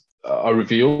aliens are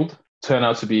revealed, turn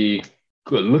out to be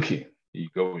good looking, you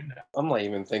go in there. I'm not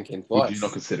even thinking twice. Would you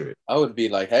not consider it? I would be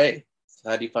like, hey,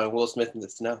 how do you find Will Smith in the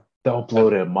snow? That'll blow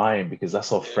their mind because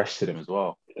that's all fresh to them as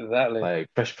well. Exactly. Like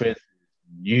Fresh Prince is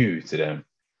new to them.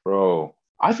 Bro,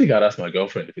 I think I'd ask my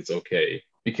girlfriend if it's okay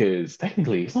because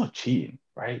technically it's not cheating,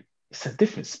 right? It's a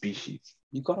different species.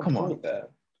 You got a Come on. point there.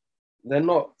 They're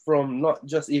not from not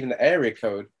just even the area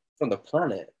code, from the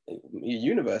planet,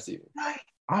 universe even. Right.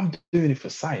 I'm doing it for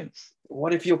science.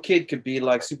 What if your kid could be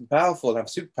like super powerful and have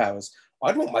superpowers?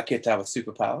 I'd want my kid to have a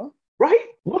superpower. Right?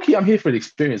 Lucky I'm here for the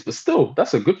experience, but still,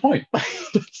 that's a good point.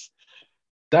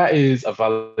 That is a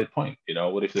valid point.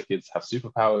 What if the kids have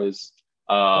superpowers?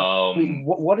 I mean,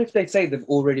 what if they say they've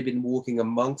already been walking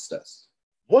amongst us?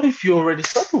 What if you already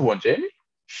stuck with one, Jamie?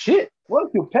 Shit. What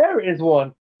if your parent is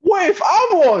one? What if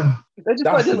I'm one? They just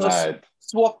like That's a little mad.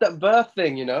 swapped up birth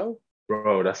thing.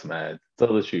 Bro, that's mad.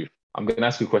 Tell the truth. I'm gonna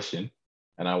ask you a question,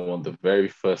 and I want the very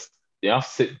first. Don't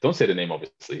say the name,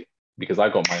 obviously, because I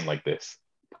got mine like this.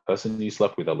 Person you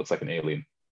slept with that looks like an alien,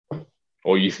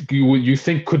 or you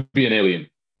think could be an alien.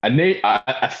 A name,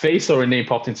 a face or a name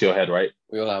popped into your head, right?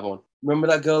 We all have one. Remember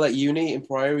that girl at uni in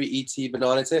Priory, E.T.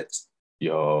 Banana Tits?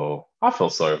 Yo, I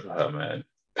felt sorry for her, man.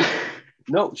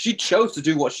 No, she chose to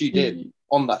do what she did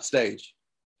on that stage.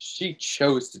 She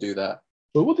chose to do that.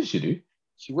 But what did she do?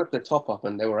 She whipped her top up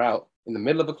and they were out in the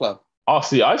middle of a club. Oh,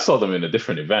 see, I saw them in a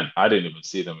different event. I didn't even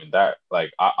see them in that.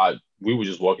 Like, we were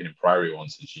just walking in Priory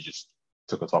once, and she just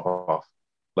took her top off.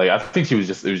 Like, I think it was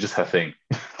just her thing.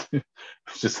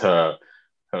 It's just her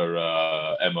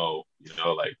MO.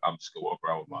 Like I'm just gonna walk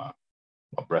around with my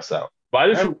breasts out. But I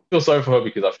didn't feel sorry for her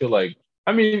because I feel like,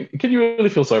 I mean, can you really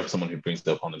feel sorry for someone who brings it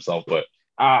upon themselves? But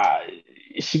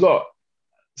she got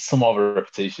some of a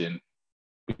reputation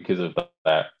because of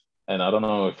that, and I don't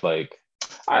know if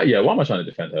yeah, why am I trying to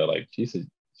defend her? Like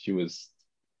she was.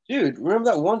 Dude,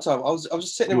 remember that one time I was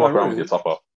just sitting in You my walk around with room. your top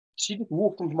off. She just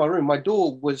walked into my room. My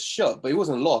door was shut, but it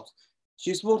wasn't locked.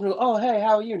 She just walked in, oh hey,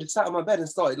 how are you? And just sat on my bed and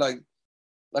started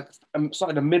I'm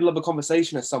started in the middle of a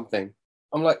conversation or something.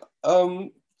 I'm like,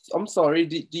 I'm sorry,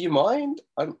 do you mind?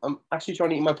 I'm actually trying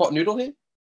to eat my pot noodle here.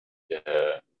 Yeah,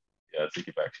 I take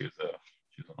it back. She was an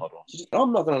odd one.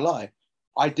 I'm not gonna lie,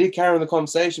 I did carry on the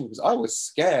conversation because I was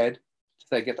scared to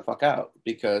say get the fuck out,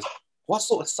 because what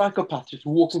sort of psychopath just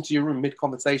walks into your room mid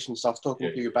conversation and starts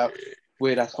talking to you about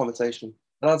weird ass conversation?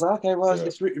 And I was like, okay, well,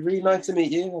 it's really nice to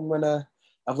meet you.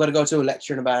 I've got to go to a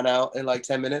lecture in about an hour in like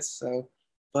 10 minutes. So,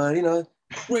 but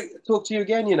great to talk to you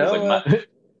again. It was like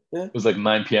yeah. It was like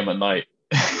 9 p.m. at night.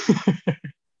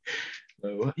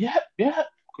 Yeah.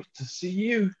 Good to see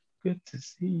you. Good to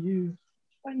see you.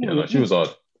 She was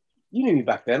odd. You knew me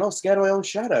back then. I was scared of my own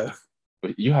shadow.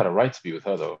 But you had a right to be with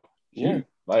her, though. Yeah.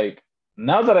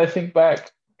 Now that I think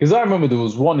back, because I remember there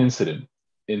was one incident,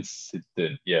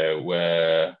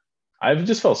 where I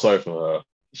just felt sorry for her.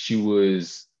 She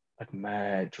was like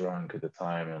mad drunk at the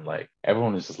time, and like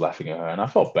everyone was just laughing at her, and I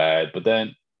felt bad. But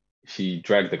then she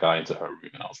dragged the guy into her room,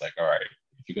 and I was like, all right,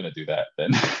 if you're gonna do that,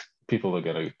 then people are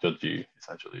gonna judge you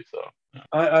essentially. So yeah.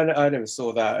 I never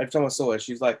saw that. Every time I saw her,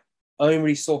 she was like, I only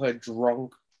really saw her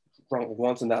drunk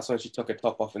once, and that's when she took her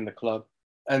top off in the club.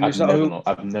 And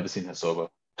I've never seen her sober.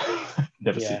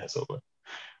 Never seen her sober.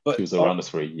 But she was around us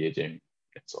for a year, Jamie.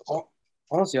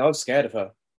 Honestly, I was scared of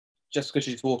her just because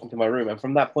she just walked into my room, and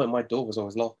from that point, my door was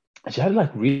always locked. And she had like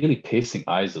really piercing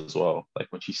eyes as well. Like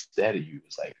when she stared at you, it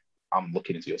was like, I'm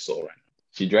looking into your soul right now.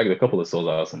 She dragged a couple of souls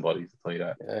out of somebody, to tell you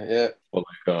that. Yeah. But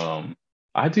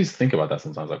I do think about that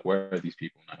sometimes. Like, where are these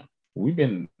people now? We've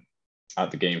been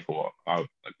at the game for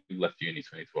we left uni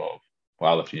 2012.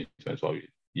 Well, I left uni 2012,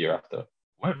 year after.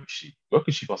 Where was she? Where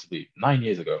could she possibly? 9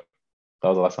 years ago. That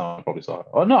was the last time I probably saw her.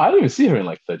 Oh no, I didn't even see her in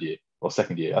like third year or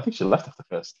second year. I think she left after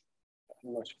first.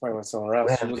 She probably went somewhere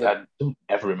else. I don't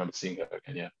ever remember seeing her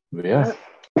again. Yeah, but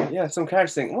yeah. Some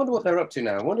characters thing. I wonder what they're up to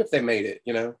now. I wonder if they made it.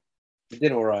 They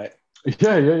did all right.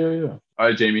 Yeah. All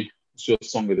right, Jamie. It's your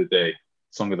song of the day,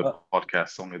 song of the podcast,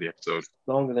 song of the episode.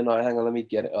 Song of the night. Hang on, let me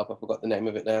get it up. I forgot the name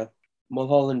of it now.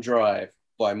 Mulholland Drive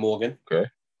by Morgan. Okay.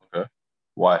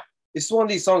 Why? It's one of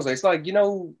these songs. It's like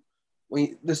the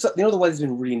weather's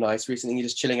been really nice recently. You're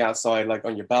just chilling outside, like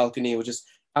on your balcony or just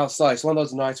outside. It's one of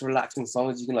those nice, relaxing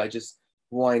songs you can like just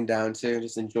wind down to and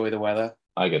just enjoy the weather.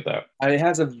 I get that. And it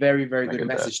has a very, very good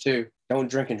message too. Don't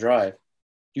drink and drive.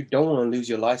 You don't want to lose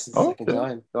your license a second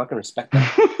time. So I can respect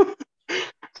that.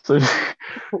 So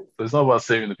it's not about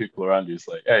saving the people around you. It's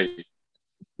like, hey,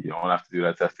 you don't have to do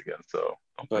that test again. So,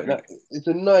 but it's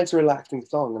a nice, relaxing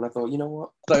song. And I thought, you know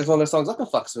what? That was one of those songs I can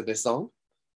fucks with this song.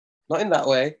 Not in that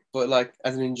way, but like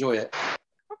as an enjoy it.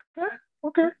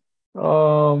 Okay.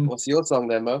 What's your song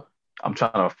then, Mo? I'm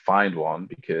trying to find one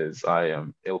because I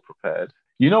am ill prepared.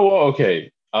 You know what?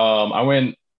 Okay. I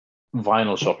went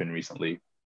vinyl shopping recently.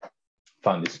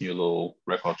 Found this new little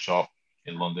record shop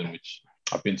in London, which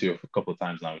I've been to a couple of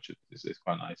times now, which is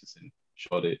quite nice. It's in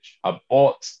Shoreditch. I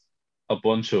bought a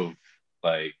bunch of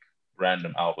like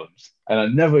random albums. And I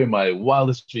never in my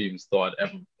wildest dreams thought I'd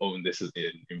ever own this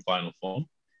in vinyl form.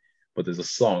 But there's a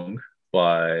song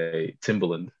by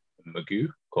Timbaland and Magoo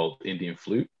called Indian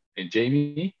Flute. And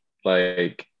Jamie,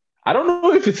 like, I don't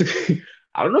know if it's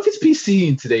I don't know if it's PC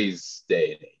in today's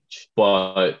day and age,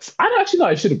 but I actually no,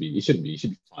 it shouldn't be. It shouldn't be. It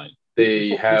should be fine.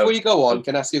 Before you go on,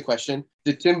 can I ask you a question?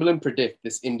 Did Timbaland predict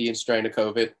this Indian strain of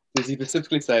COVID? Does he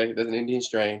specifically say there's an Indian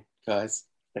strain? Guys,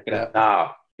 check it out.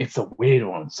 Nah, it's a weird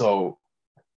one. So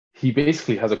he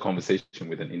basically has a conversation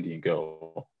with an Indian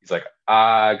girl. He's like,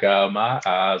 I got my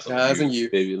eyes on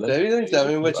you, baby. Baby, tell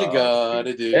me what you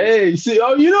gotta do. Hey, see,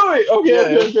 oh, you know it.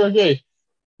 Okay.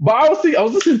 But I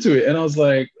was listening to it and I was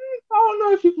like, I don't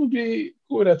know if people would be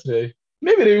cool with that today.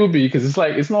 Maybe they would be because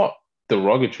it's not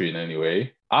derogatory in any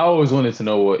way. I always wanted to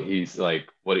know what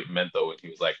it meant though when he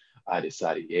was like, I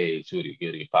decided, hey, shooty,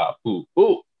 goody, pop, ooh,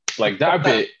 like that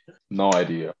bit, no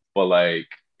idea. But like,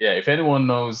 yeah, if anyone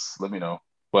knows, let me know.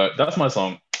 But that's my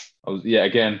song.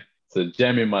 Again, it's a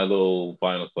gem in my little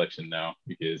vinyl collection now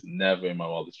because never in my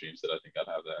wildest dreams did I think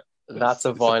I'd have that. That's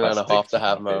a vinyl and a half to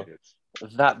have, Mo.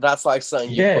 That's like something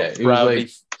you put it was like,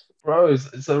 bro, it's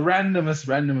a randomest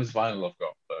vinyl I've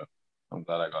got, but I'm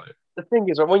glad I got it. The thing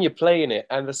is, when you're playing it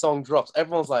and the song drops,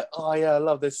 everyone's like, oh yeah, I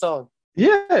love this song.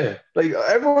 Yeah, like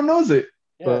everyone knows it,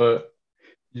 but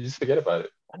you just forget about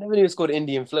it. I never knew it's called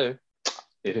Indian Flu.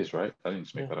 It is, right? I didn't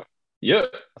just make that up. Yeah,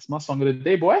 that's my song of the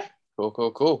day, boy.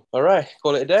 Cool. All right,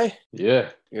 call it a day. Yeah.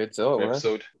 Good talk, man.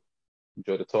 Episode.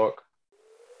 Enjoy the talk.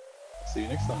 See you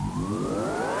next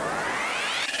time.